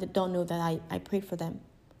homosexual that they don't know that I prayed for them.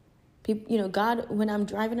 People, God, when I'm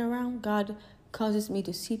driving around, God causes me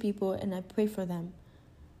to see people and I pray for them.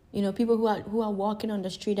 People who are walking on the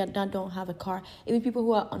street that don't have a car, even people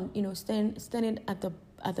who are standing at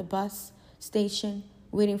the bus station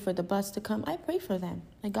waiting for the bus to come. I pray for them.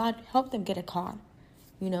 Like, God, help them get a car.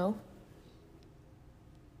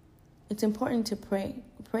 It's important to pray.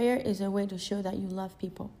 Prayer is a way to show that you love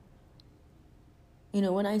people.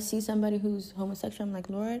 When I see somebody who's homosexual, I'm like,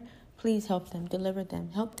 Lord, please help them, deliver them,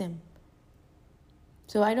 help them.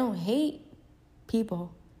 So I don't hate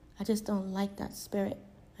people. I just don't like that spirit.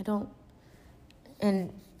 I don't.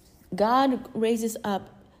 And God raises up,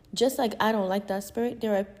 just like I don't like that spirit,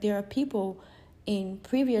 there are people in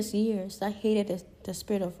previous years that hated the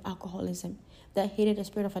spirit of alcoholism, that hated the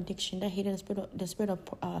spirit of addiction, that hated the spirit of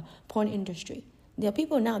porn industry. There are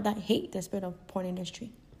people now that hate the spirit of porn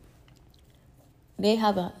industry. They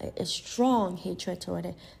have a strong hatred toward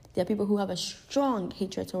it. There are people who have a strong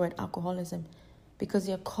hatred toward alcoholism because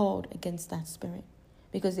they are called against that spirit,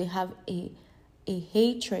 because they have a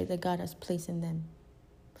hatred that God has placed in them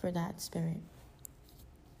for that spirit.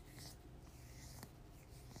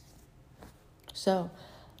 So,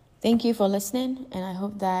 thank you for listening, and I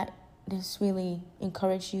hope that this really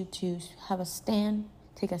encouraged you to have a stand,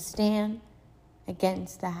 take a stand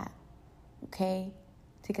against that, okay?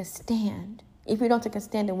 Take a stand. If we don't take a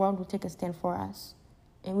stand, the world will take a stand for us,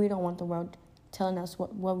 and we don't want the world telling us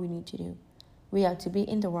what we need to do. We are to be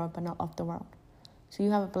in the world, but not of the world. So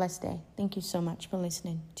you have a blessed day. Thank you so much for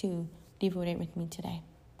listening to Devoted with me today.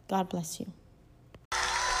 God bless you.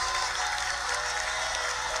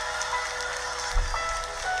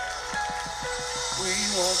 We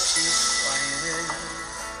won't keep quiet.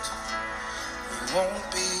 We won't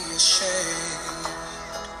be ashamed.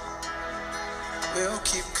 We'll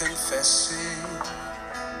keep confessing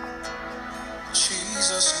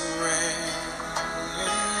Jesus will reign.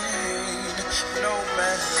 No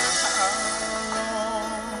matter how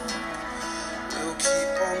long, we'll keep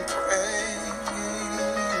on praying.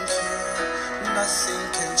 Nothing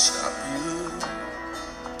can stop you.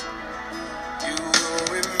 You will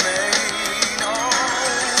remain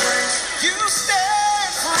always. You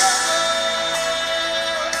stand forever.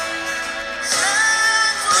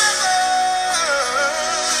 Stand forever.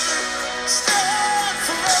 Stand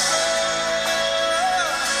forever.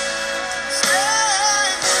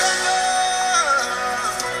 Stand forever.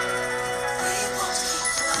 We won't keep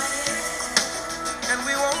quiet. And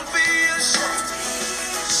we won't be ashamed.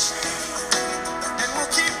 And we'll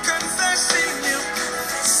keep confessing you.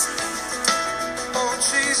 Oh,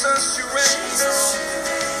 Jesus, you reign. Yes.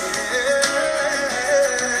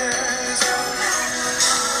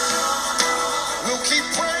 We'll keep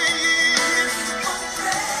praying.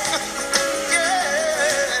 Yeah.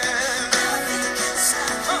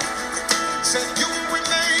 Said you will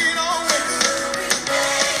remain always.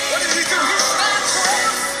 What did he do? He stands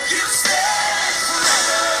forever. You stand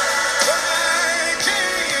forever. My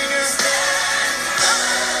King is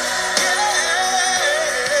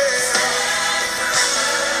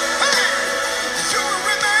you will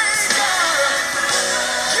remain God.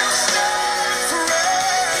 You stand forever.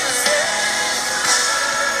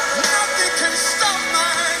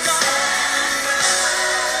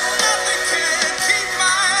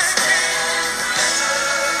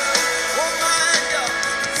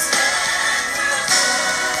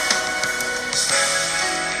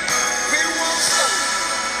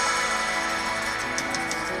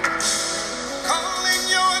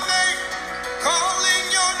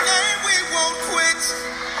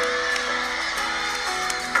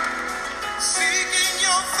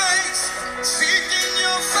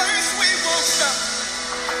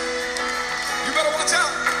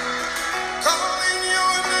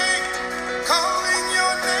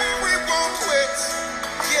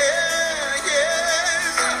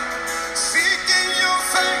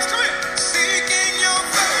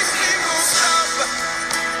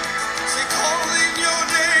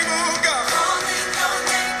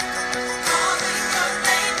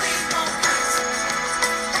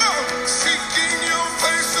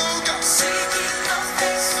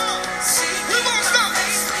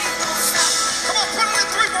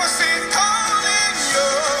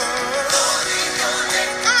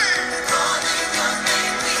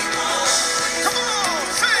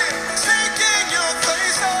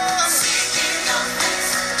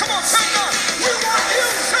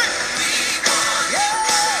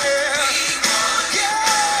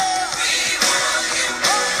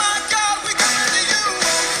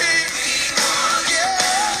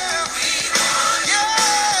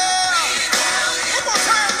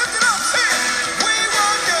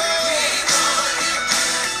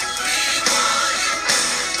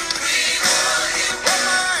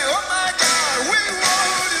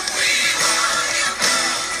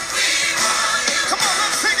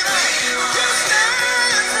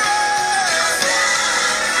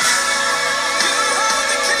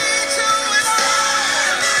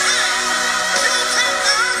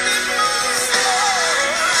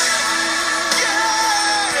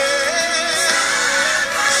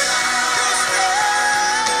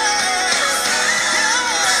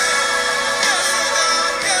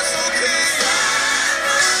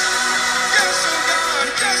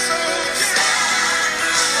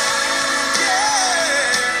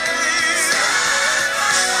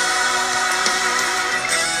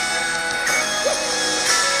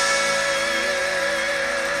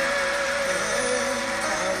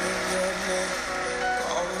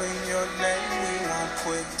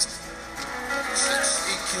 quit.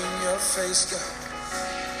 Seeking your face, God.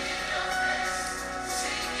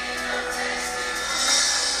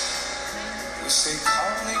 We say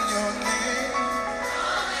calling your name.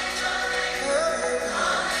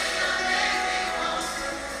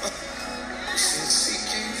 We say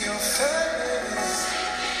seeking your face.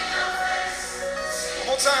 One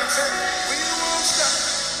more time, say we won't stop.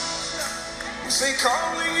 We say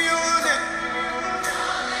calling your name.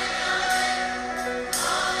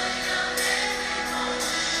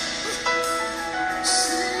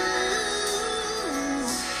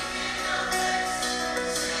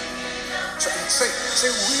 Say,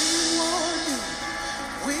 we want you,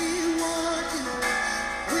 we want you,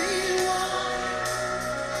 we want.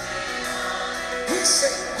 We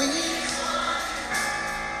say we.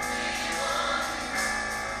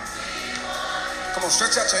 Come on,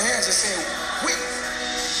 stretch out your hands and say we.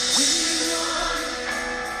 We want,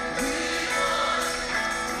 we want,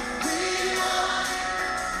 we want.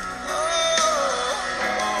 Oh.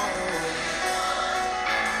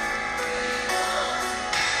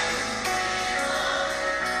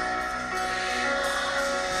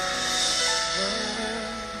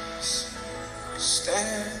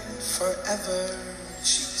 Stand forever,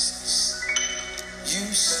 Jesus. You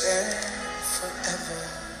stand forever.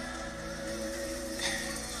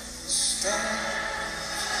 Stand.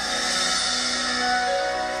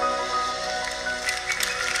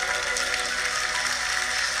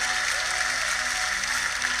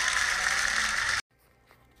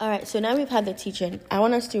 All right, so now we've had the teaching. I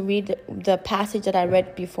want us to read the passage that I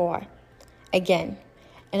read before again.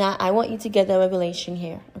 And I want you to get the revelation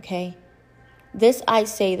here, okay? This I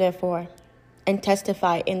say, therefore, and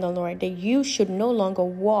testify in the Lord, that you should no longer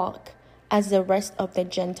walk as the rest of the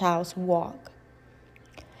Gentiles walk,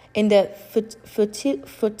 in the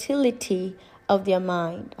futility of their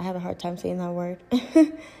mind. I have a hard time saying that word.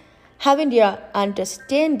 Having their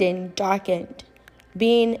understanding darkened,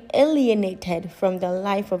 being alienated from the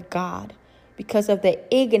life of God because of the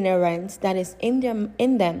ignorance that is in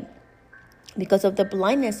them, because of the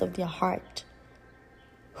blindness of their heart,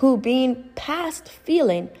 who being past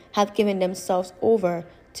feeling have given themselves over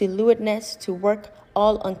to lewdness, to work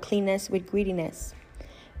all uncleanness with greediness.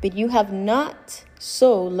 But you have not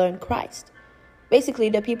so learned Christ. Basically,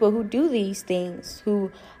 the people who do these things,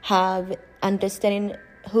 who have understanding,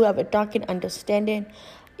 who have a darkened understanding,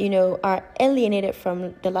 are alienated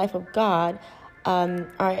from the life of God,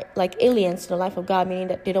 are like aliens to the life of God, meaning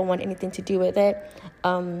that they don't want anything to do with it.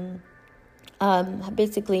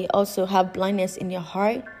 Basically also have blindness in their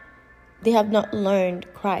heart. They have not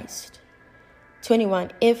learned Christ.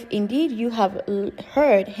 21. If indeed you have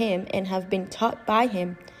heard him and have been taught by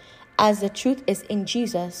him, as the truth is in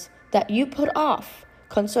Jesus, that you put off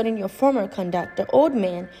concerning your former conduct the old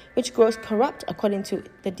man, which grows corrupt according to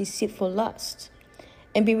the deceitful lust,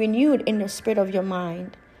 and be renewed in the spirit of your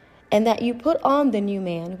mind, and that you put on the new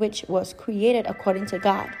man, which was created according to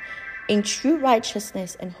God, in true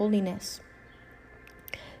righteousness and holiness.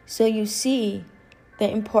 So you see the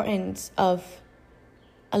importance of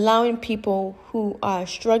allowing people who are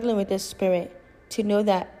struggling with this spirit to know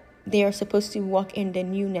that they are supposed to walk in the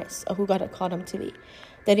newness of who God had called them to be.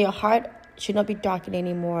 That their heart should not be darkened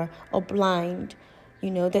anymore or blind.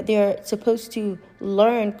 That they're supposed to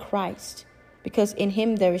learn Christ, because in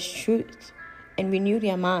him there is truth, and renew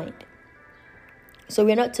their mind. So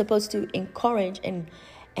we're not supposed to encourage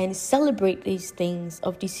and celebrate these things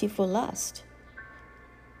of deceitful lust.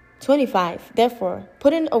 25. Therefore,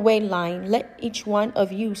 putting away lying, let each one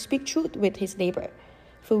of you speak truth with his neighbor,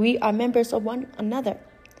 for we are members of one another.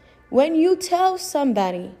 When you tell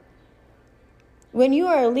somebody, when you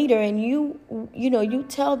are a leader and you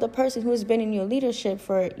tell the person who has been in your leadership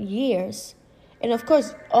for years, and of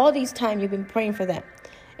course, all these time you've been praying for them,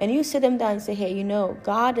 and you sit them down and say, hey,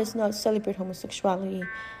 God does not celebrate homosexuality.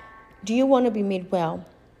 Do you want to be made well?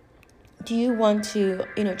 Do you want to,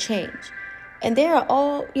 change? And they are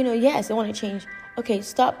all, yes, they want to change. Okay,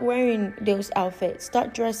 stop wearing those outfits.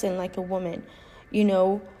 Start dressing like a woman.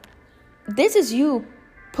 This is you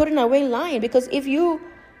putting away lying. Because if you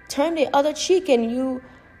turn the other cheek and you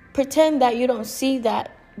pretend that you don't see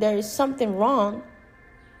that there is something wrong,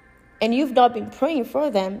 and you've not been praying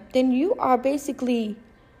for them, then you are basically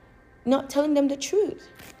not telling them the truth.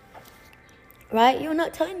 Right? You're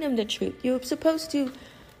not telling them the truth. You're supposed to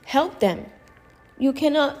help them. You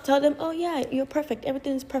cannot tell them, oh yeah, you're perfect.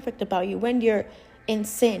 Everything is perfect about you when you're in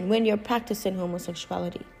sin, when you're practicing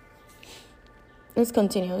homosexuality. Let's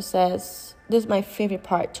continue. It says, this is my favorite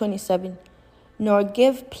part, 27. Nor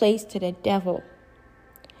give place to the devil.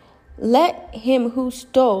 Let him who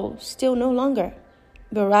stole steal no longer,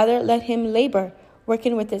 but rather let him labor,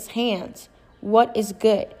 working with his hands what is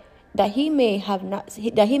good, that he may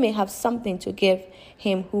have something to give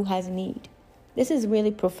him who has need. This is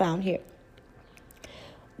really profound here.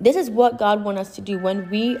 This is what God wants us to do when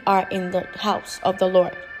we are in the house of the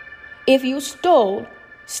Lord. If you stole,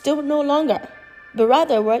 steal no longer, but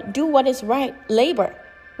rather do what is right, labor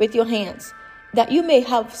with your hands, that you may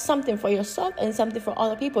have something for yourself and something for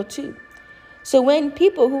other people too. So when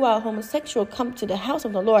people who are homosexual come to the house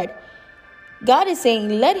of the Lord, God is saying,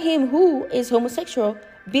 let him who is homosexual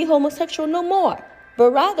be homosexual no more,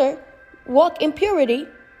 but rather walk in purity,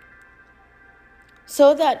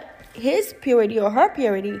 so that his purity or her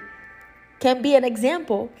purity can be an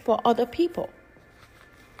example for other people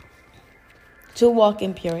to walk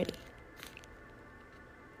in purity.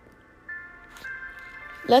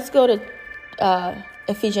 Let's go to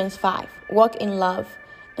Ephesians 5, walk in love,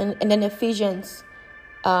 and then Ephesians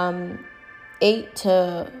 8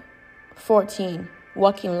 to 14,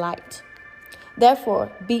 walk in light. Therefore,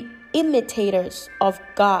 be imitators of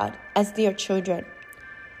God as dear children,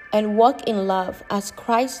 and walk in love as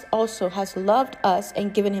Christ also has loved us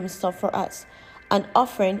and given himself for us, an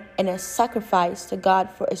offering and a sacrifice to God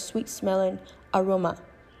for a sweet-smelling aroma.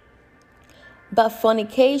 But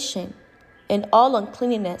fornication and all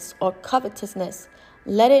uncleanness or covetousness,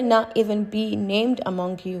 let it not even be named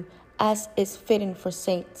among you, as is fitting for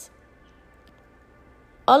saints.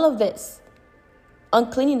 All of this,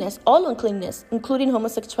 uncleanness, all uncleanness, including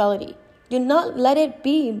homosexuality, do not let it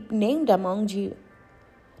be named among you.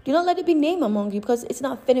 Do not let it be named among you, because it's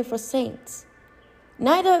not fitting for saints.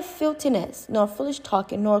 Neither filthiness, nor foolish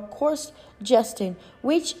talking, nor coarse jesting,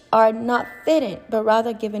 which are not fitting, but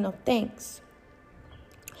rather giving of thanks.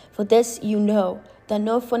 For this you know, that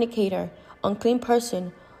no fornicator, unclean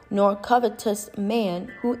person, nor covetous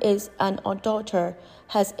man who is an adulterer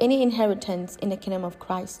has any inheritance in the kingdom of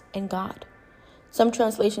Christ and God. Some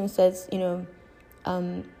translation says,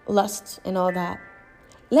 lust and all that.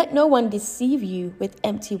 Let no one deceive you with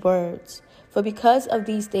empty words, for because of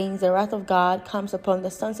these things the wrath of God comes upon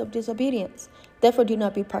the sons of disobedience. Therefore do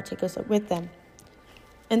not be partakers with them.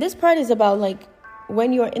 And this part is about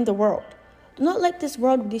when you are in the world. Do not let this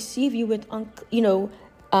world deceive you with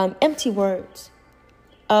empty words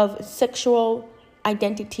of sexual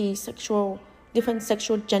identity, different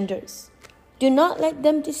sexual genders. Do not let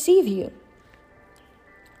them deceive you.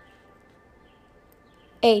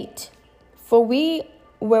 8. For we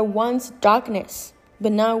were once darkness,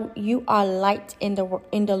 but now you are light in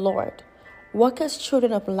the Lord. Walk as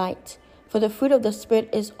children of light, for the fruit of the Spirit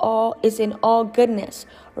is in all goodness,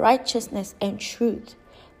 righteousness, and truth,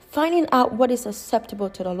 finding out what is acceptable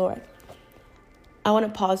to the Lord. I want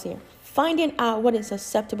to pause here. Finding out what is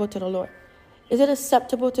acceptable to the Lord. Is it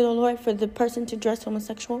acceptable to the Lord for the person to dress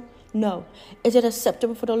homosexual? No. Is it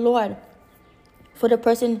acceptable for the Lord for the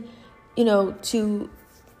person, to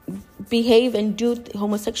behave and do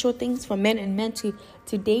homosexual things, for men and men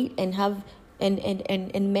to date and have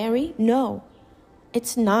and marry? No,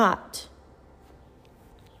 it's not.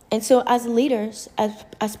 And so as leaders,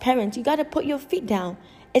 as parents, you got to put your feet down.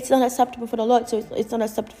 It's not acceptable for the Lord, so it's not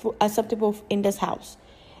acceptable in this house,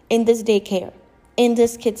 in this daycare, in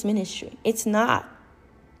this kids ministry. It's not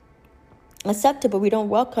acceptable. We don't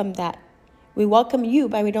welcome that. We welcome you,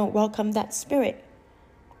 but we don't welcome that spirit.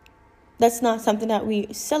 That's not something that we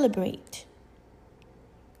celebrate.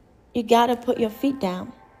 You got to put your feet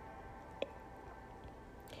down.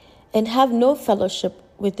 And have no fellowship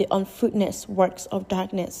with the unfruitful works of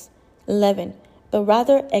darkness. 11. But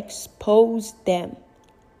rather expose them.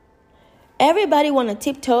 Everybody want to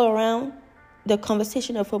tiptoe around the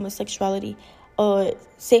conversation of homosexuality or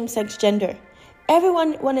same-sex gender.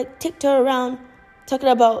 Everyone want to tiptoe around talking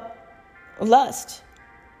about lust.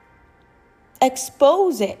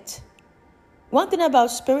 Expose it. One thing about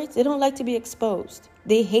spirits, they don't like to be exposed.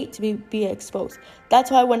 They hate to be exposed. That's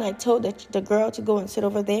why when I told the girl to go and sit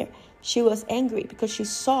over there, she was angry because she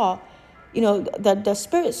saw, the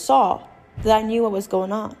spirit saw that I knew what was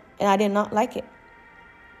going on, and I did not like it.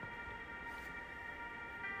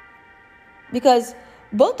 Because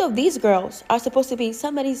both of these girls are supposed to be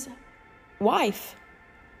somebody's wife.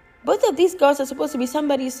 Both of these girls are supposed to be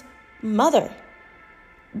somebody's mother.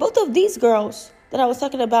 Both of these girls that I was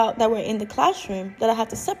talking about that were in the classroom that I had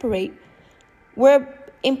to separate were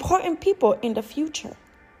important people in the future.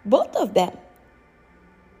 Both of them.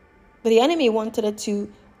 But the enemy wanted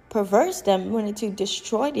to perverse them, wanted to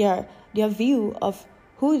destroy their view of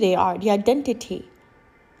who they are, the identity.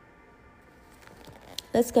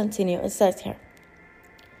 Let's continue. It says here,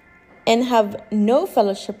 and have no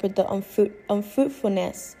fellowship with the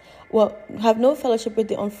unfruitfulness. Well, have no fellowship with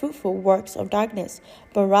the unfruitful works of darkness,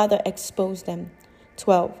 but rather expose them.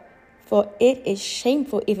 12. For it is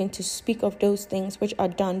shameful even to speak of those things which are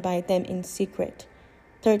done by them in secret.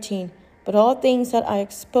 13. But all things that are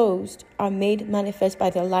exposed are made manifest by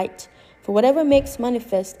the light. For whatever makes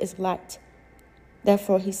manifest is light.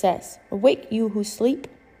 Therefore he says, awake you who sleep,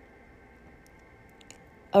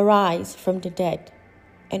 arise from the dead,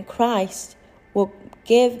 and Christ will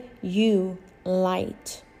give you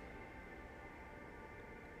light.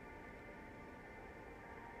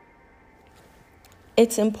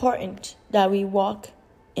 It's important that we walk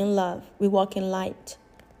in love, we walk in light,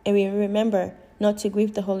 and we remember not to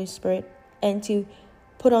grieve the Holy Spirit and to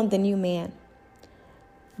put on the new man.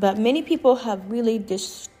 But many people have really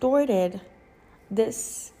distorted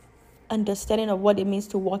this understanding of what it means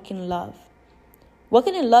to walk in love.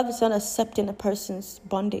 Walking in love is not accepting a person's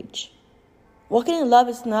bondage. Walking in love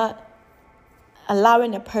is not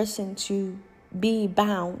allowing a person to be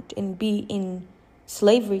bound and be in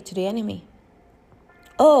slavery to the enemy.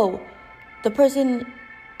 Oh, the person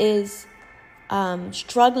is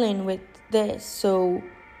struggling with this,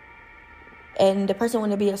 and the person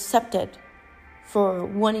want to be accepted for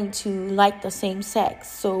wanting to like the same sex.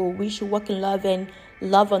 So we should walk in love and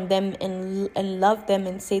love on them and love them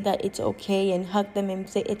and say that it's okay and hug them and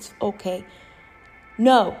say it's okay.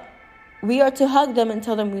 No, we are to hug them and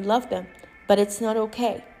tell them we love them, but it's not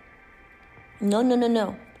okay.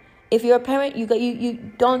 No. If you're a parent,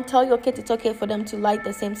 you don't tell your kids it's okay for them to like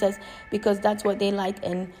the same sex because that's what they like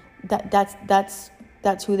and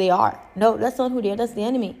that's who they are. No, that's not who they are. That's the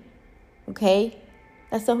enemy. Okay?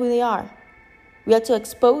 That's not who they are. We have to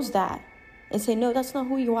expose that and say, no, that's not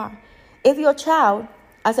who you are. If your child,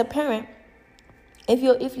 as a parent, if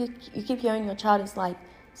you keep hearing your child is like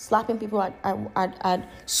slapping people at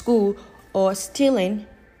school or stealing,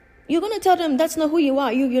 you're going to tell them that's not who you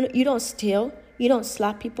are. You don't steal. You don't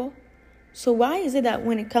slap people. So why is it that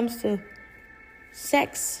when it comes to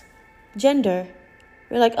sex, gender,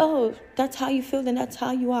 we're like, oh, that's how you feel, then that's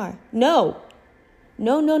how you are. No.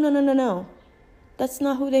 That's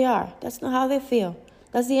not who they are. That's not how they feel.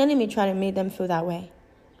 That's the enemy trying to make them feel that way.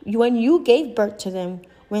 When you gave birth to them,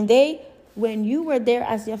 when you were there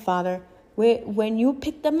as their father, when you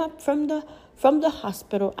picked them up from the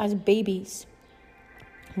hospital as babies,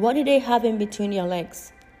 what did they have in between their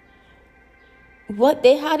legs? What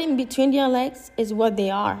they had in between their legs is what they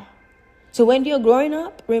are. So when you're growing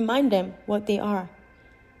up, remind them what they are.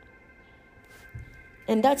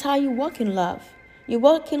 And that's how you walk in love. You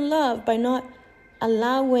walk in love by not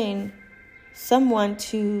allowing someone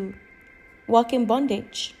to walk in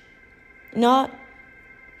bondage, not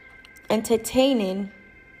entertaining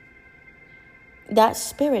that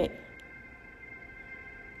spirit.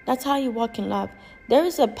 That's how you walk in love. There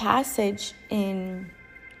is a passage in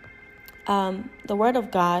the Word of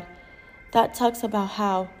God that talks about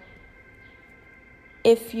how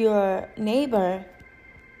if your neighbor,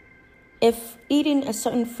 if eating a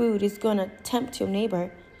certain food is going to tempt your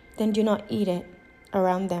neighbor, then do not eat it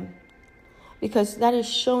around them. Because that is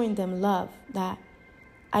showing them love, that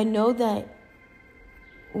I know that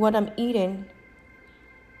what I'm eating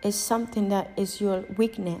is something that is your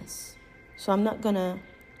weakness. So I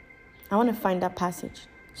want to find that passage.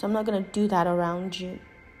 So I'm not going to do that around you.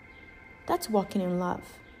 That's walking in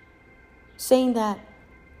love. Saying that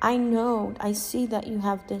I see that you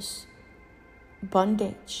have this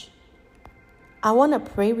bondage. I want to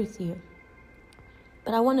pray with you.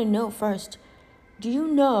 But I want to know first, do you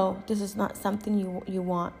know this is not something you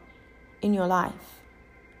want in your life?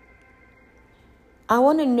 I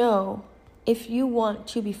want to know if you want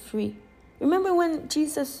to be free. Remember when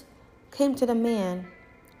Jesus came to the man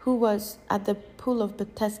who was at the pool of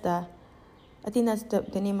Bethesda? I think that's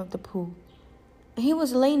the name of the pool. He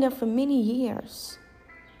was laying there for many years.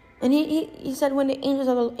 And he said when the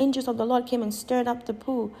angels of the Lord came and stirred up the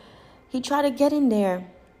pool, he tried to get in there.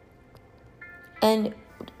 And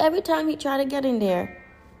every time he tried to get in there,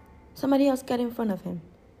 somebody else got in front of him.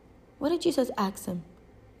 What did Jesus ask him?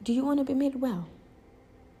 Do you want to be made well?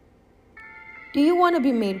 Do you want to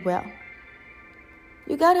be made well?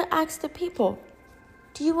 You got to ask the people,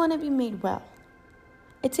 do you want to be made well?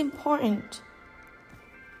 It's important.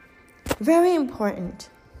 Very important.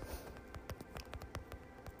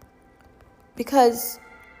 Because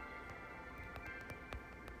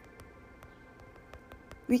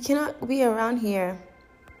we cannot be around here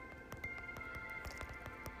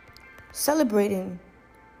celebrating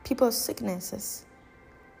people's sicknesses.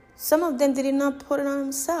 Some of them did not put it on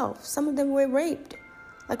themselves. Some of them were raped.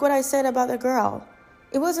 Like what I said about the girl.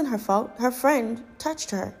 It wasn't her fault. Her friend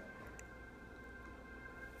touched her.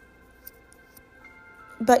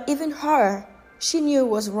 But even her, she knew it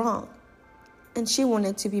was wrong. And she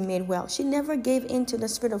wanted to be made well. She never gave in to the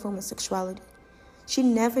spirit of homosexuality. She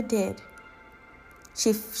never did.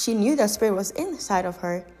 She knew that spirit was inside of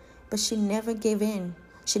her, but she never gave in.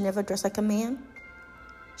 She never dressed like a man.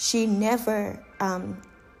 She never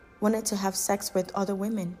wanted to have sex with other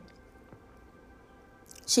women.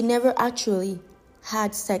 She never actually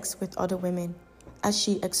had sex with other women as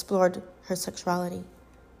she explored her sexuality.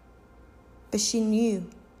 But she knew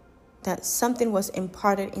that something was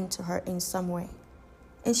imparted into her in some way.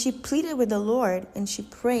 And she pleaded with the Lord, and she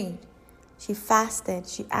prayed. She fasted.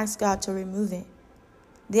 She asked God to remove it.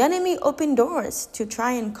 The enemy opened doors to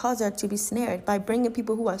try and cause her to be snared by bringing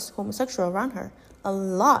people who are homosexual around her. A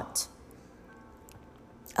lot.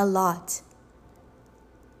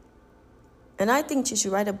 And I think she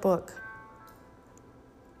should write a book.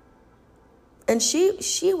 And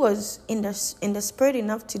she was in the spirit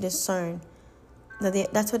enough to discern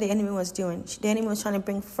that that's what the enemy was doing. The enemy was trying to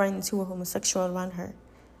bring friends who were homosexual around her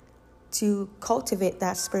to cultivate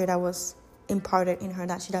that spirit that was imparted in her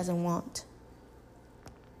that she doesn't want.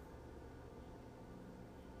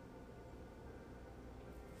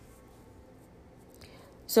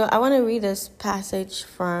 So I want to read this passage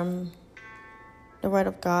from the Word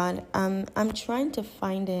of God. I'm trying to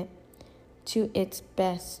find it to its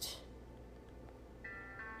best.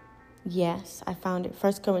 Yes, I found it.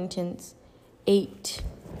 1 Corinthians 8.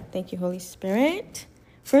 Thank you, Holy Spirit.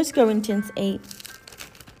 1 Corinthians 8.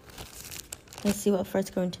 Let's see what 1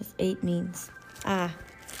 Corinthians 8 means.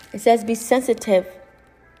 It says, be sensitive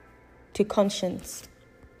to conscience.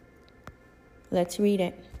 Let's read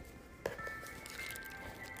it.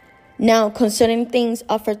 Now, concerning things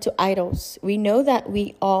offered to idols, we know that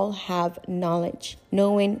we all have knowledge.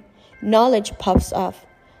 Knowledge puffs up,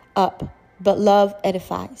 but love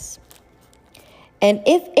edifies. And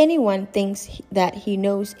if anyone thinks that he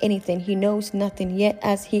knows anything, he knows nothing yet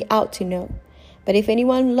as he ought to know. But if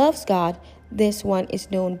anyone loves God, this one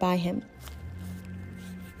is known by him.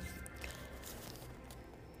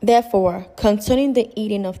 Therefore, concerning the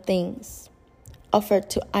eating of things offered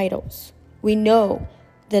to idols, we know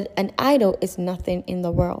that an idol is nothing in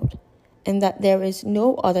the world, and that there is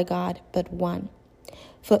no other God but one.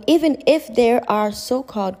 For even if there are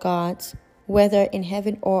so-called gods, whether in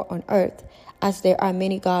heaven or on earth, as there are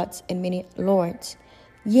many gods and many lords,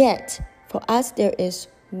 yet for us there is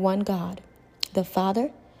one God, the Father,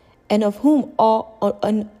 and of whom are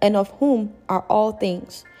all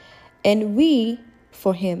things, and we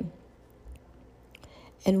for him,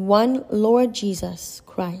 and one Lord Jesus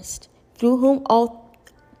Christ, through whom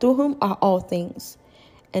are all things,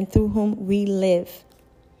 and through whom we live.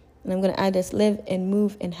 And I'm going to add this, live and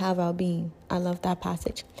move and have our being. I love that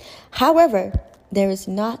passage. However, there is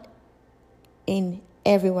not in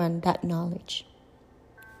everyone that knowledge.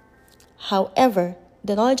 However,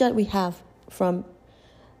 the knowledge that we have from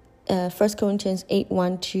 1 Corinthians 8,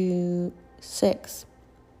 1 to 6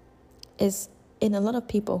 is in a lot of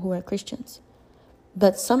people who are Christians.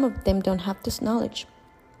 But some of them don't have this knowledge.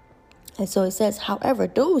 And so it says, however,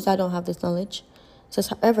 those that don't have this knowledge, it says,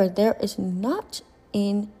 however, there is not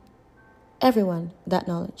in everyone that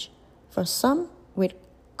knowledge. For some with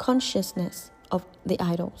consciousness of the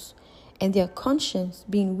idols, and their conscience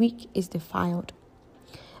being weak is defiled.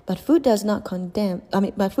 But food does not commend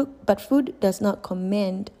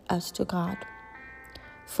us to God.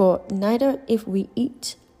 For neither if we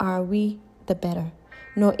eat are we the better,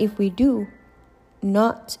 nor if we do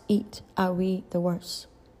not eat are we the worse.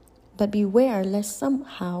 But beware lest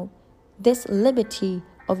somehow this liberty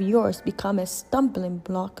of yours become a stumbling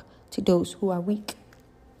block to those who are weak.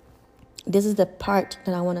 This is the part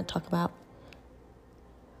that I want to talk about.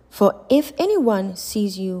 For if anyone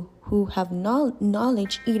sees you who have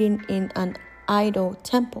knowledge eating in an idol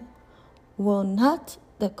temple, will not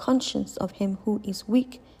the conscience of him who is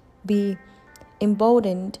weak be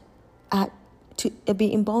emboldened to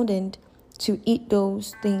eat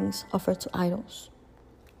those things offered to idols?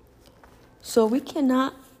 So we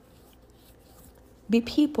cannot be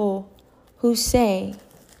people who say,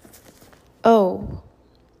 oh,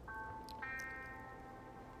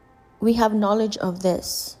 we have knowledge of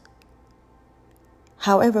this.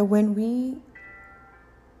 However, when we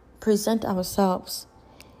present ourselves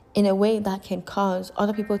in a way that can cause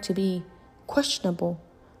other people to be questionable,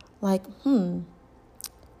 like, you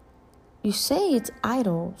say it's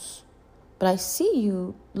idols, but I see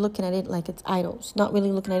you looking at it like it's idols, not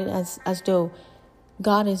really looking at it as though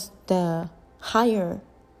God is the higher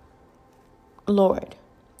Lord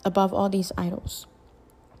above all these idols.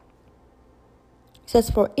 It says,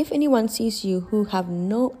 for if anyone sees you who have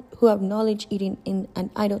knowledge eating in an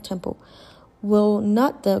idol temple, will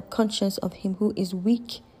not the conscience of him who is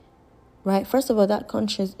weak right? First of all, that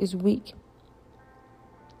conscience is weak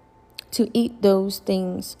to eat those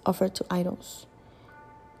things offered to idols.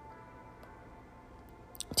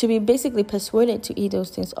 To be basically persuaded to eat those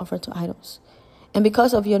things offered to idols. And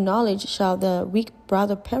because of your knowledge shall the weak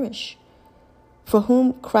brother perish, for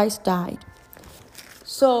whom Christ died.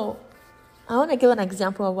 So, I want to give an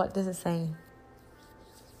example of what this is saying.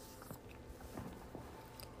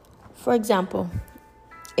 For example,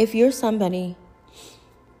 if you're somebody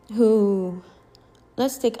who,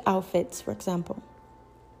 let's take outfits, for example.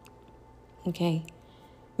 Okay.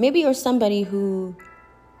 Maybe you're somebody who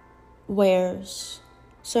wears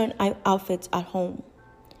certain outfits at home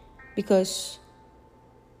because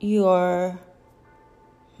you're,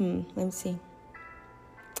 let me see.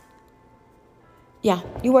 Yeah,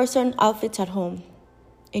 you wear certain outfits at home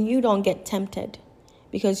and you don't get tempted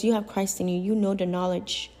because you have Christ in you. You know the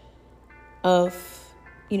knowledge of,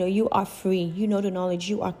 you are free. You know the knowledge.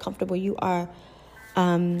 You are comfortable. You are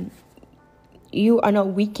not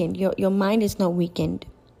weakened. Your mind is not weakened.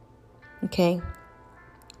 Okay?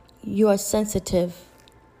 You are sensitive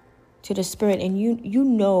to the spirit, and you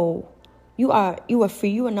know you are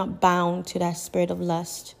free. You are not bound to that spirit of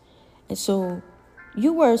lust. And so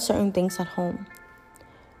you wear certain things at home.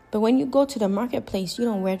 But when you go to the marketplace, you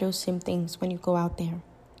don't wear those same things when you go out there.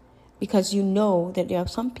 Because you know that there are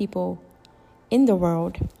some people in the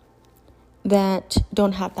world that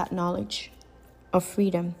don't have that knowledge of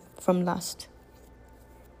freedom from lust.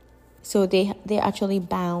 So they're actually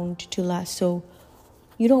bound to lust. So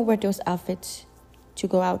you don't wear those outfits to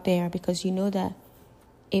go out there because you know that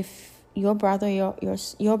if your brother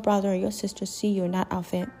or your sister see you in that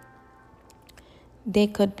outfit,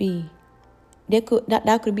 that could be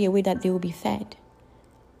a way that they will be fed,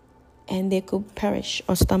 and they could perish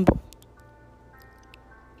or stumble.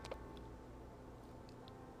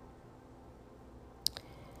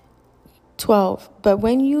 But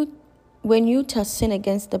when you sin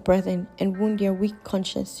against the brethren and wound their weak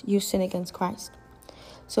conscience, you sin against Christ.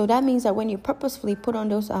 So that means that when you purposefully put on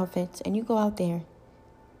those outfits and you go out there,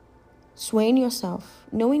 swaying yourself,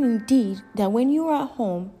 knowing indeed that when you are at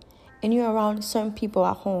home and you're around certain people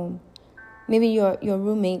at home, maybe your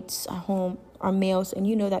roommates at home are males and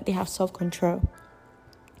you know that they have self-control.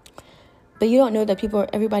 But you don't know that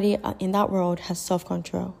everybody in that world has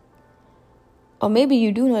self-control. Or maybe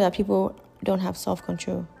you do know that people don't have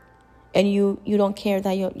self-control. And you don't care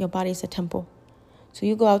that your body is a temple. So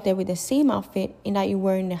you go out there with the same outfit in that you're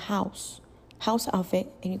wearing the house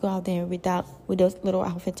outfit. And you go out there with those little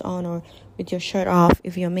outfits on, or with your shirt off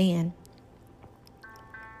if you're a man.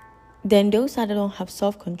 Then those that don't have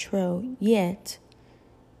self-control yet,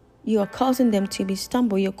 you are causing them to be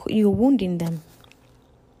stumble. You're wounding them.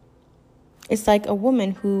 It's like a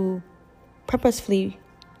woman who purposefully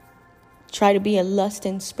try to be a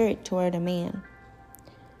lusting spirit toward a man.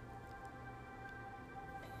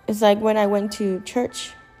 It's like when I went to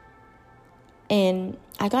church and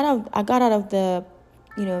I got out of the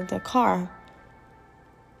car,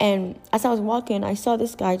 and as I was walking, I saw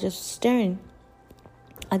this guy just staring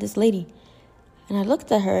at this lady, and I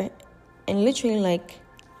looked at her, and literally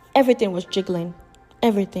everything was jiggling,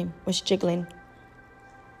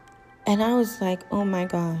 and I was like, oh my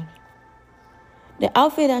God. The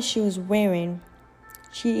outfit that she was wearing,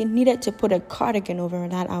 she needed to put a cardigan over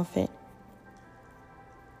that outfit.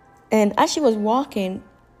 And as she was walking,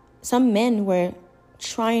 some men were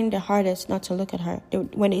trying their hardest not to look at her.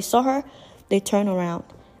 When they saw her, they turned around.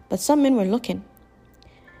 But some men were looking.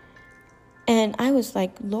 And I was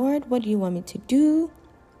like, Lord, what do you want me to do?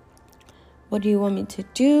 What do you want me to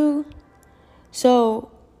do?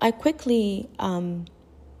 So I quickly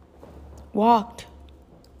walked.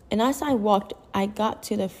 And as I walked, I got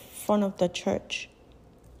to the front of the church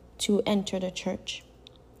to enter the church.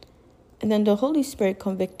 And then the Holy Spirit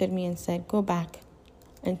convicted me and said, go back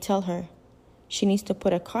and tell her she needs to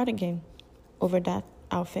put a cardigan over that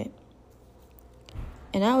outfit.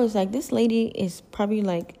 And I was like, this lady is probably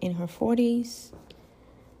in her 40s.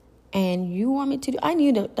 And you want me to do? I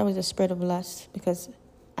knew that was a spirit of lust because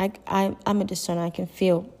I'm a discerner. I can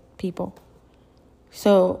feel people.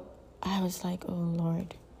 So I was like, oh,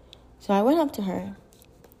 Lord. So I went up to her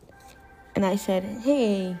and I said,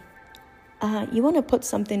 hey, you want to put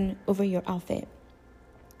something over your outfit?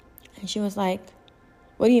 And she was like,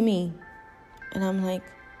 what do you mean? And I'm like,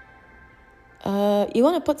 you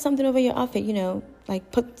want to put something over your outfit,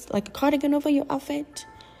 put a cardigan over your outfit?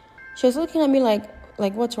 She was looking at me like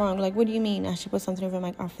what's wrong? What do you mean I should put something over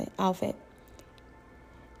my outfit?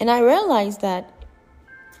 And I realized that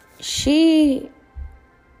she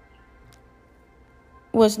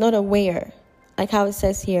was not aware, how it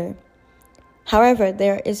says here, However,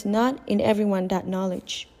 there is not in everyone that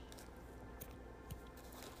knowledge.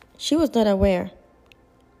 She was not aware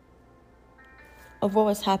of what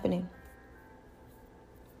was happening,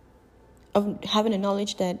 of having the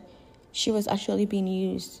knowledge that she was actually being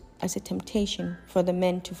used as a temptation for the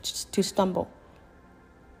men to stumble.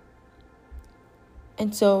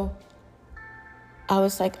 And so I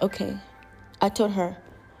was like, okay. I told her,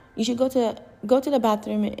 you should go to the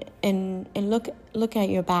bathroom and look at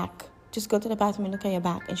your back. Just go to the bathroom and look at your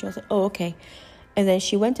back. And she was like, oh, okay. And then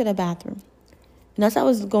she went to the bathroom. And as I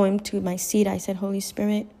was going to my seat, I said, Holy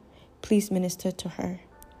Spirit, please minister to her.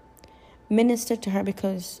 Minister to her,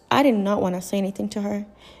 because I did not want to say anything to her.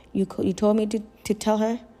 You told me to tell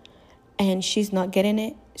her, and she's not getting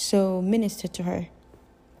it. So minister to her.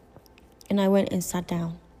 And I went and sat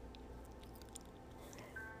down.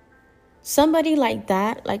 Somebody like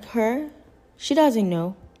that, like her, she doesn't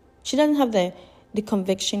know. She doesn't have the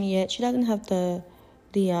conviction yet. She doesn't have the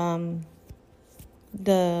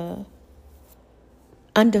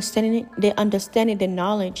understanding, the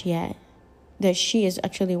knowledge yet that she is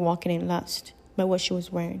actually walking in lust by what she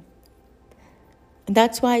was wearing. And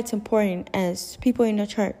that's why it's important as people in the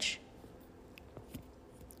church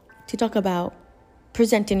to talk about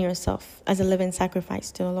presenting yourself as a living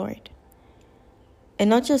sacrifice to the Lord. And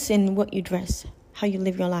not just in what you dress, how you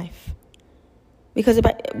live your life. Because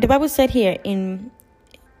the Bible said here in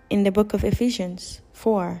the book of Ephesians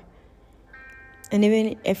 4 and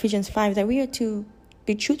even Ephesians 5 that we are to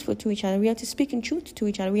be truthful to each other. We are to speak in truth to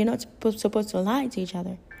each other. We are not supposed to lie to each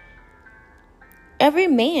other. Every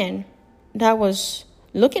man that was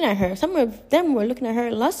looking at her, some of them were looking at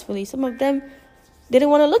her lustfully. Some of them didn't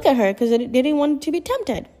want to look at her because they didn't want to be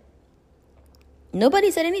tempted. Nobody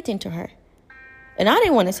said anything to her. And I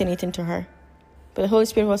didn't want to say anything to her. But the Holy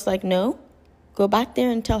Spirit was like, no, go back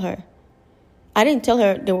there and tell her. I didn't tell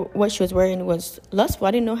her what she was wearing was lustful.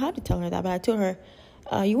 I didn't know how to tell her that. But I told her,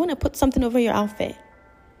 you want to put something over your outfit,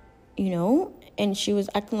 And she was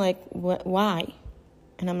acting like, why?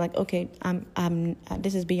 And I'm like, okay, I'm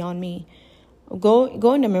this is beyond me.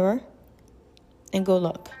 Go in the mirror and go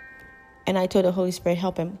look. And I told the Holy Spirit,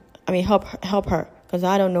 help her, because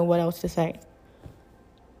I don't know what else to say.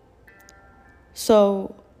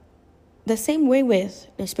 So the same way with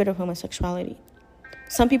the spirit of homosexuality.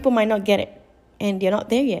 Some people might not get it, and they're not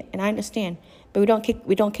there yet, and I understand. But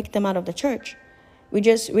we don't kick them out of the church. We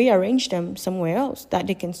just rearrange them somewhere else that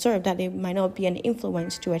they can serve, that they might not be an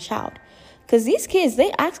influence to a child. Because these kids,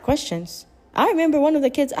 they ask questions. I remember one of the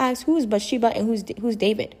kids asked, who's Bathsheba and who's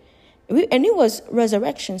David? And it was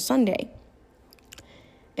Resurrection Sunday.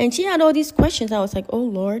 And she had all these questions. I was like, oh,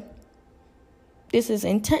 Lord, this is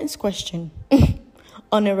an intense question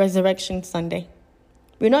on a Resurrection Sunday.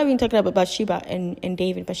 We're not even talking about Bathsheba and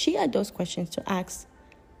David, but she had those questions to ask.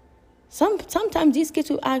 Sometimes these kids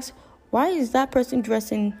will ask, why is that person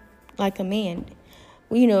dressing like a man?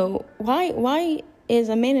 Why is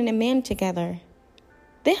a man and a man together?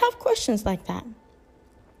 They have questions like that.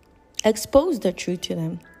 Expose the truth to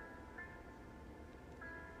them.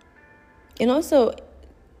 And also,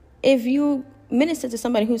 if you minister to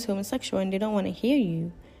somebody who's homosexual and they don't want to hear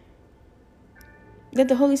you, let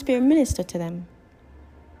the Holy Spirit minister to them.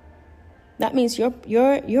 That means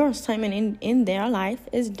your assignment in their life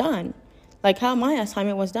is done. Like how my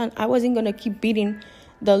assignment was done. I wasn't going to keep beating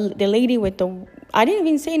the lady with I didn't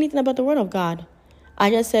even say anything about the word of God. I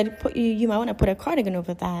just said, you might want to put a cardigan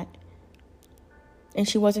over that. And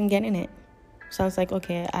she wasn't getting it. So I was like,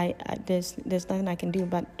 okay, there's nothing I can do,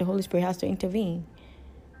 but the Holy Spirit has to intervene.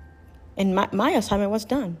 And my assignment was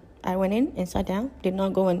done. I went in and sat down. Did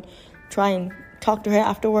not go and try and talk to her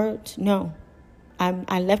afterwards. No.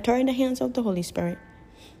 I left her in the hands of the Holy Spirit.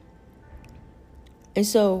 And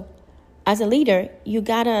so, as a leader, you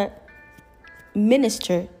gotta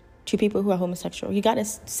minister to people who are homosexual. You gotta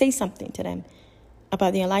say something to them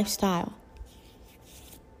about their lifestyle.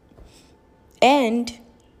 And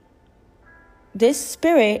this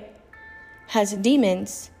spirit has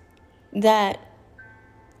demons that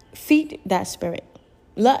feed that spirit.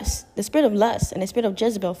 Lust, the spirit of lust and the spirit of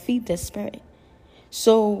Jezebel feed this spirit.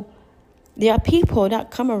 So there are people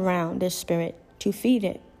that come around this spirit to feed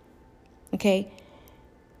it. Okay?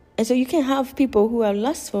 And so you can have people who are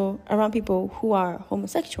lustful around people who are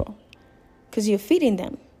homosexual because you're feeding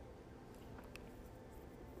them.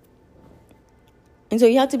 And so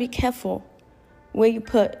you have to be careful where you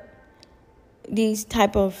put these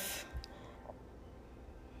type of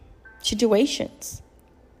situations.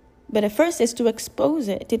 But at first is to expose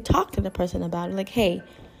it, to talk to the person about it. Like, hey,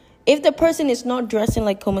 if the person is not dressing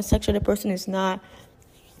like homosexual, the person is not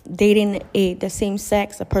dating the same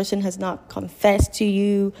sex, the person has not confessed to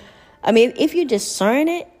you, I mean, if you discern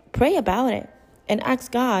it, pray about it and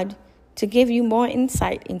ask God to give you more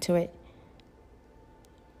insight into it.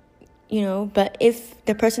 But if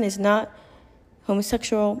the person is not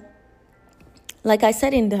homosexual, like I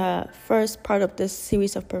said in the first part of this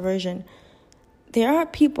series of perversion, there are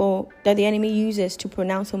people that the enemy uses to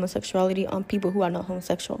pronounce homosexuality on people who are not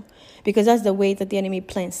homosexual, because that's the way that the enemy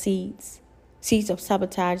plants seeds of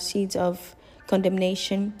sabotage, seeds of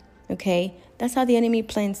condemnation. Okay, that's how the enemy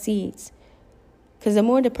plants seeds. Because the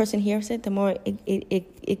more the person hears it, the more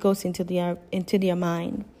it goes into their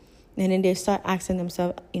mind, and then they start asking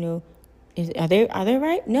themselves, are they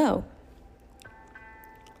right? No,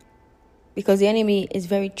 because the enemy is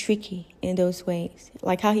very tricky in those ways,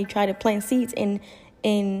 like how he tried to plant seeds in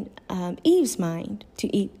Eve's mind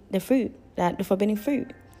to eat the forbidden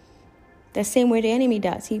fruit. The same way the enemy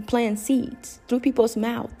does. He plants seeds through people's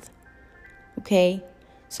mouth. Okay.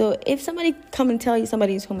 So if somebody come and tell you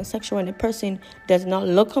somebody is homosexual and the person does not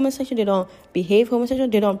look homosexual, they don't behave homosexual,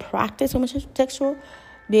 they don't practice homosexual,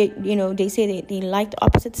 they say they like the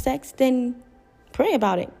opposite sex, then pray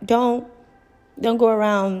about it. Don't go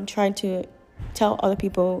around trying to tell other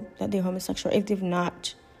people that they're homosexual if they've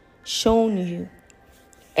not shown you.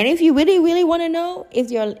 And if you really, really want to know if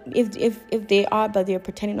they are but they're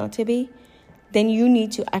pretending not to be, then you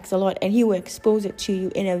need to ask the Lord, and He will expose it to you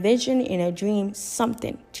in a vision, in a dream,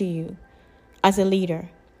 something to you as a leader.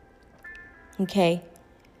 Okay?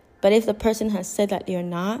 But if the person has said that they're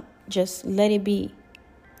not, just let it be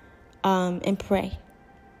and pray.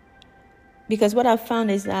 Because what I've found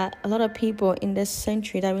is that a lot of people in this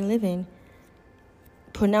century that we live in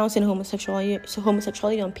pronouncing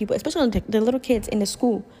homosexuality on people, especially the little kids in the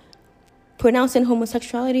school, pronouncing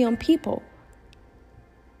homosexuality on people.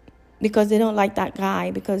 Because they don't like that guy,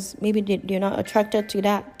 because maybe they're not attracted to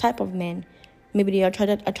that type of men. Maybe they are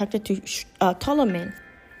attracted to taller men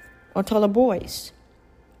or taller boys.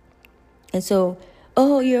 And so,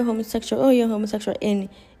 you're homosexual,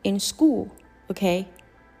 in school, okay?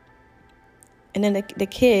 And then the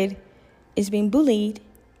kid is being bullied,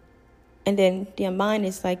 and then their mind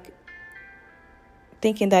is like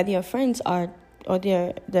thinking that their friends are, or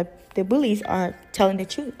the bullies are telling the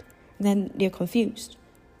truth. And then they're confused.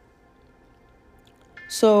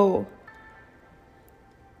 So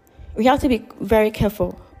we have to be very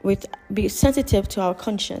careful be sensitive to our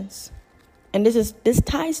conscience. And this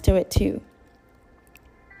ties to it too.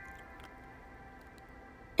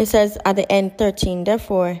 It says at the end 13,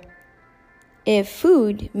 therefore, if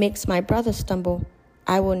food makes my brother stumble,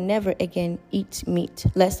 I will never again eat meat,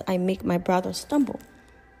 lest I make my brother stumble.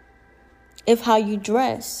 If how you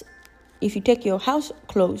dress, if you take your house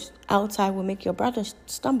clothes outside will make your brother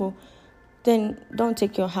stumble, then don't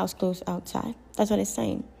take your house clothes outside. That's what it's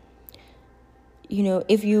saying.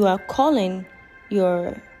 If you are calling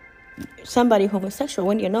somebody homosexual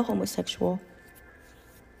when you're not homosexual,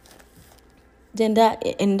 then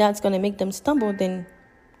that's going to make them stumble, then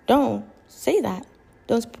don't say that.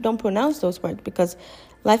 Don't pronounce those words, because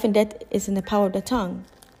life and death is in the power of the tongue.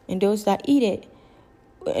 And those that eat it,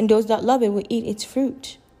 and those that love it will eat its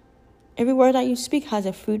fruit. Every word that you speak has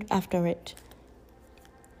a fruit after it.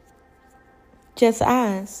 Just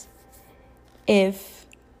as if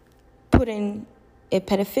putting a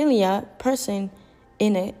pedophilia person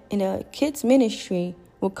in a kid's ministry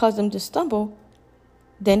will cause them to stumble,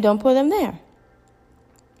 then don't put them there.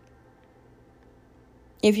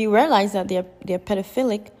 If you realize that they're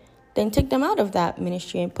pedophilic, then take them out of that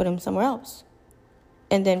ministry and put them somewhere else.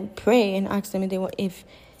 And then pray and ask them if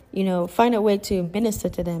find a way to minister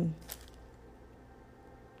to them.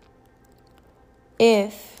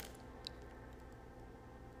 If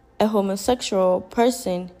a homosexual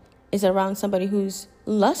person is around somebody who's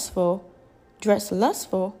lustful, dressed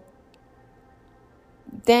lustful,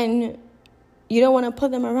 then you don't want to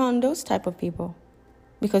put them around those type of people,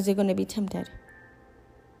 because they're going to be tempted,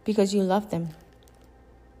 because you love them.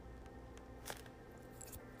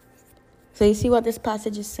 So you see what this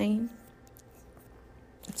passage is saying?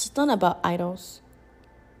 It's not about idols.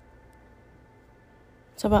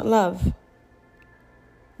 It's about love.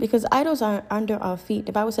 Because idols are under our feet.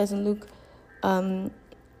 The Bible says in Luke, I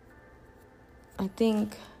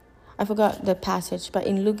forgot the passage, but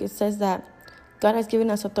in Luke it says that God has given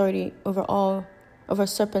us authority over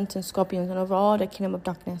serpents and scorpions and over all the kingdom of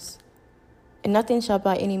darkness. And nothing shall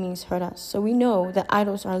by any means hurt us. So we know that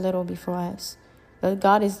idols are little before us. That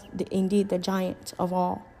God is indeed the giant of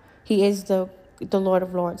all. He is the Lord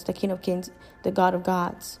of lords, the King of kings, the God of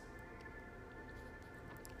gods.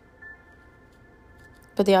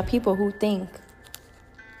 But there are people who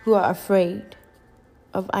are afraid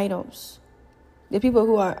of idols. There are people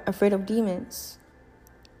who are afraid of demons.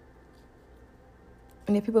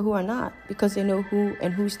 And there are people who are not, because they know who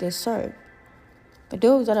and whose they serve. But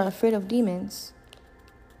those that are afraid of demons,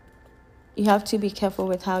 you have to be careful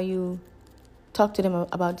with how you talk to them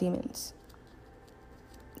about demons.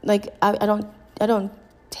 Like, I don't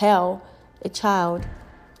tell a child,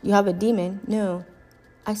 you have a demon. No,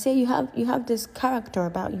 I say you have this character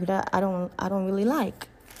about you that I don't really like.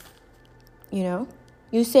 You know,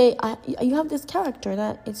 you say you have this character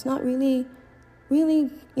that it's not really,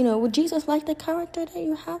 would Jesus like the character that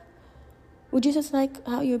you have? Would Jesus like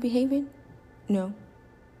how you're behaving? No.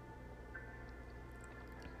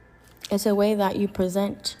 It's a way that you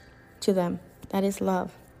present to them. That is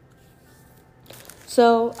love.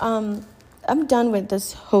 So I'm done with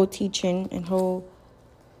this whole teaching and whole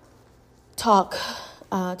talk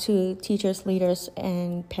to teachers, leaders,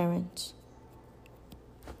 and parents.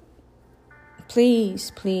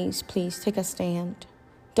 Please, please, please take a stand.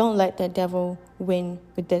 Don't let the devil win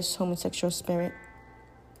with this homosexual spirit.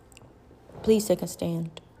 Please take a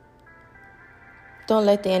stand. Don't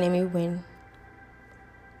let the enemy win.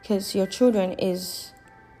 Because your children is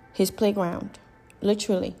his playground.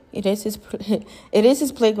 Literally. It is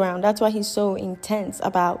his playground. That's why he's so intense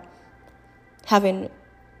about having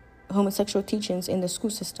homosexual teachings in the school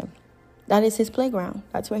system. That is his playground.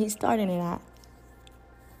 That's where he's starting it at.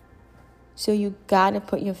 So you gotta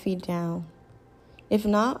put your feet down. If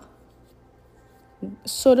not,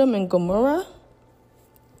 Sodom and Gomorrah,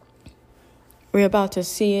 we're about to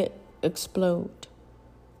see it explode.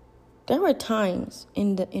 There were times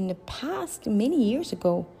in the past, many years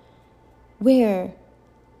ago, where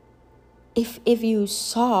if you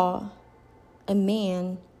saw a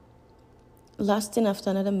man lusting after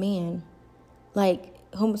another man, like,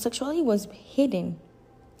 homosexuality was hidden.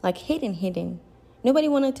 Like, hidden. Nobody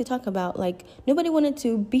wanted to talk about, nobody wanted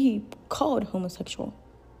to be called homosexual.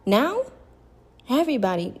 Now,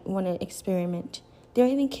 everybody want to experiment. There are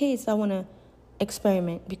even kids that want to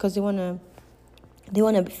experiment because they want to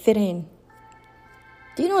fit in.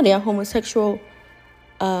 Do you know there are homosexual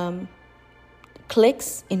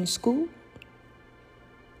cliques in school?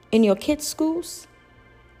 In your kids' schools?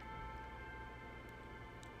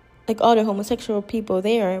 Like, all the homosexual people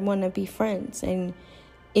there want to be friends. And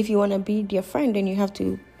if you want to be their friend, then you have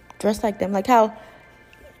to dress like them. Like how,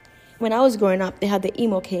 when I was growing up, they had the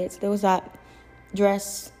emo kids. There was that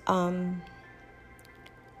dress in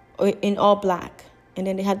all black. And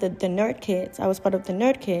then they had the nerd kids. I was part of the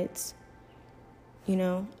nerd kids. You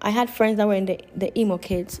know, I had friends that were in the emo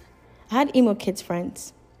kids. I had emo kids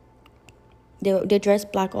friends. They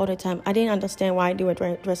dressed black all the time. I didn't understand why they were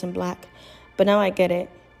dressing black. But now I get it.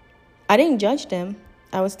 I didn't judge them.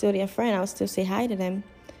 I was still their friend. I would still say hi to them.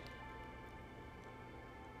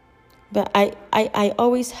 But I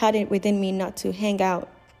always had it within me not to hang out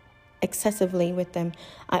excessively with them.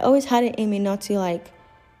 I always had it in me not to,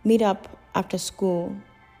 meet up after school.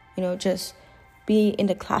 Just be in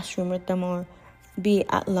the classroom with them or be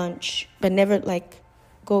at lunch. But never,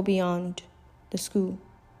 go beyond the school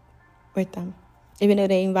with them. Even though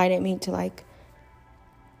they invited me to,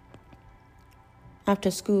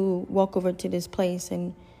 after school, walk over to this place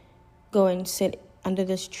and go and sit under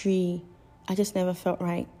this tree. I just never felt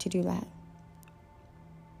right to do that.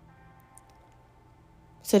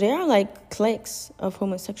 So there are cliques of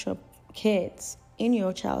homosexual kids in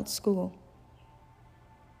your child's school.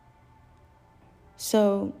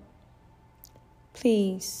 So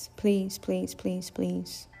please, please, please, please,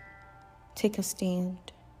 please, take a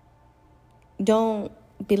stand. Don't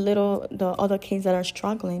belittle the other kids that are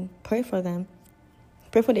struggling. Pray for them.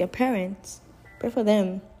 Pray for their parents. Pray for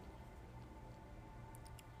them.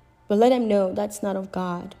 But let them know that's not of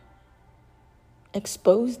God.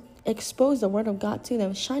 Expose the word of God to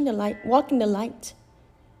them. Shine the light. Walk in the light.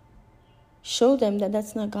 Show them that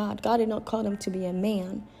that's not God. God did not call them to be a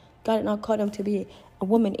man. God did not call them to be a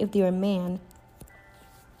woman if they're a man.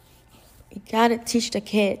 You got to teach the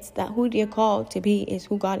kids that who they're called to be is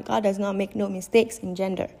who God. God does not make no mistakes in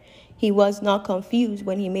gender. He was not confused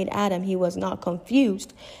when he made Adam. He was not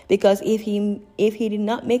confused because if he did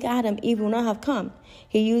not make Adam, Eve would not have come.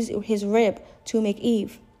 He used his rib to make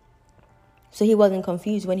Eve. So he wasn't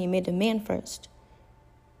confused when he made the man first.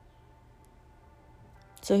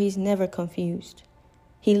 So he's never confused.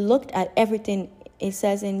 He looked at everything. It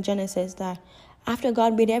says in Genesis that after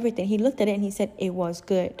God made everything, he looked at it and he said it was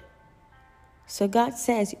good. So God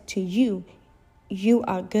says to you, you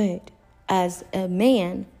are good as a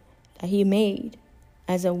man that he made,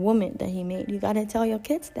 as a woman that he made. You got to tell your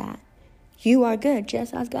kids that. You are good,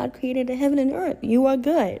 just as God created the heaven and earth. You are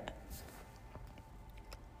good.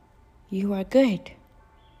 You are good.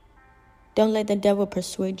 Don't let the devil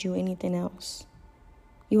persuade you anything else.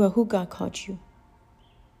 You are who God called you.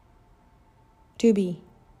 to be.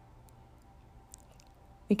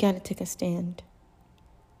 We got to take a stand.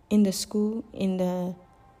 In the school, in the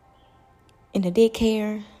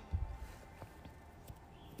daycare,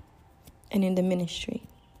 and in the ministry.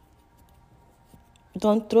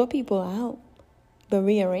 Don't throw people out, but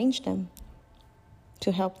rearrange them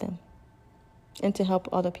to help them and to help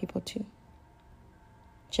other people too.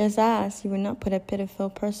 Just as you will not put a pitiful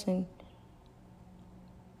person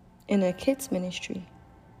in a kids ministry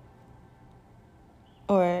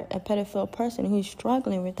or a pitiful person who is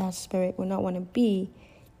struggling with that spirit will not want to be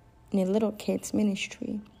in a little kids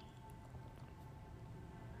ministry.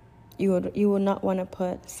 You will not want to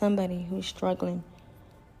put somebody who is struggling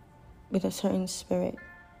with a certain spirit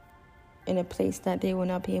in a place that they will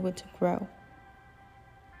not be able to grow,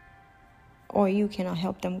 or you cannot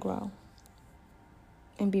help them grow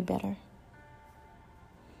and be better.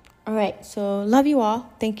 All right, so love you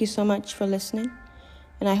all. Thank you so much for listening,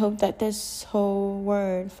 and I hope that this whole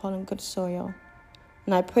word fall in good soil.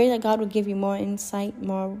 And I pray that God will give you more insight,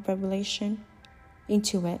 more revelation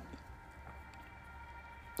into it.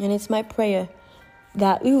 And it's my prayer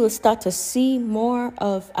that we will start to see more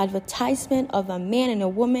of advertisement of a man and a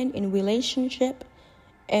woman in relationship,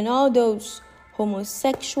 and all those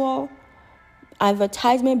homosexual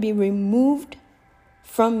advertisement be removed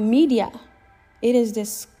from media. It is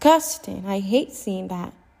disgusting. I hate seeing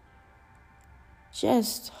that.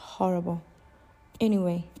 Just horrible.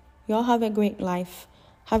 Anyway, y'all have a great life.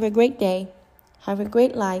 Have a great day. Have a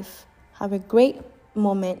great life. Have a great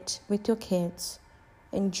moment with your kids.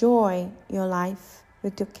 Enjoy your life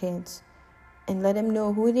with your kids and let them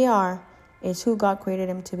know who they are is who God created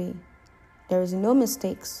them to be. There is no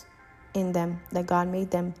mistakes in them, that God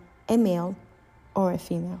made them a male or a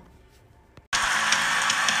female.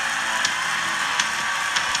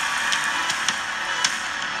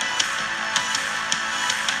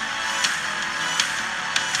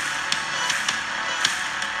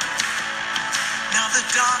 Now the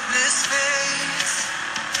darkness fades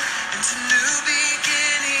into new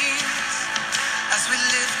beginnings as we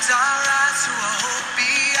lift our eyes to a hope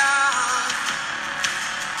beyond.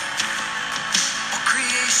 All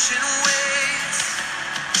creation waits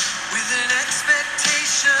with an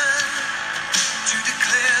expectation to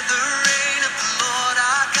declare the reign of the Lord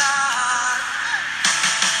our God.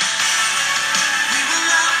 We will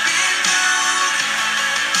not be moved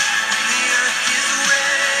when the earth gives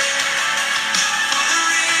way, for the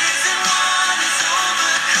risen one is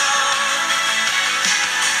overcome.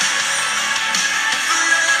 For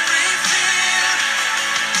every fear,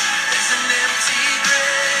 there's an empty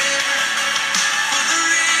grave, for the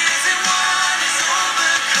risen one is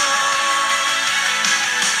overcome.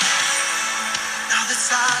 Now the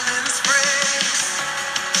silence breaks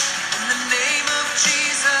in the name of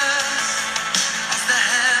Jesus, as the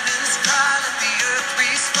heavens cry, let the earth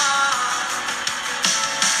respond.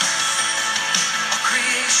 All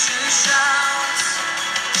creation shouts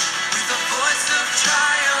with a voice of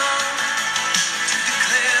triumph to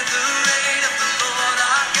declare the reign of the Lord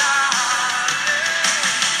our God.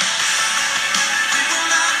 We will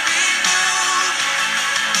not be moved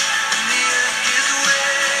when the earth gives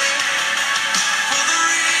way, for the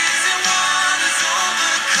risen one is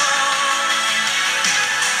overcome.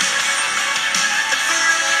 And for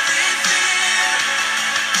every fear,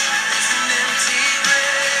 there's an empty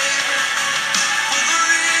grave, for the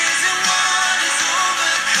risen one is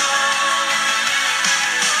overcome.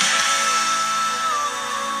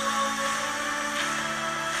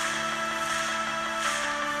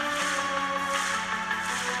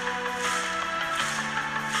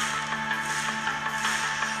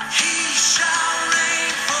 He shall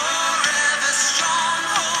reign forever,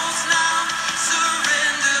 strongholds now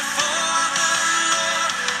surrender, for the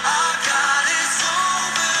Lord our God is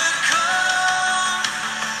overcome.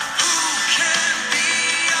 Who can be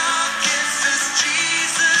against us?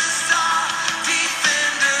 Jesus our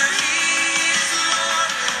defender, He is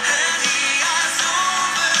Lord and He has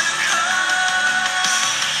overcome.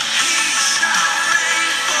 He shall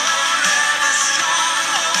reign forever,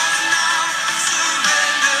 strongholds now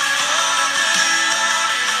surrender, for the Lord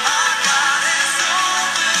our God is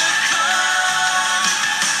overcome.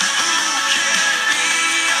 Who can be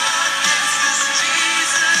against us?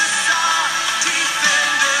 Jesus our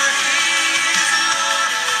defender, He is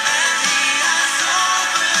Lord and He has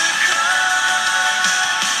overcome.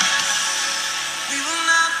 We will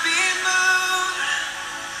not be moved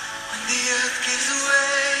when the earth gives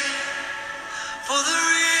way, for the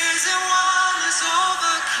risen one is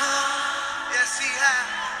overcome. Yes, He has.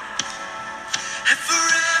 And for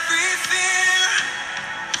every fear,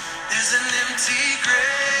 there's an empty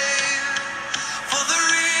grave.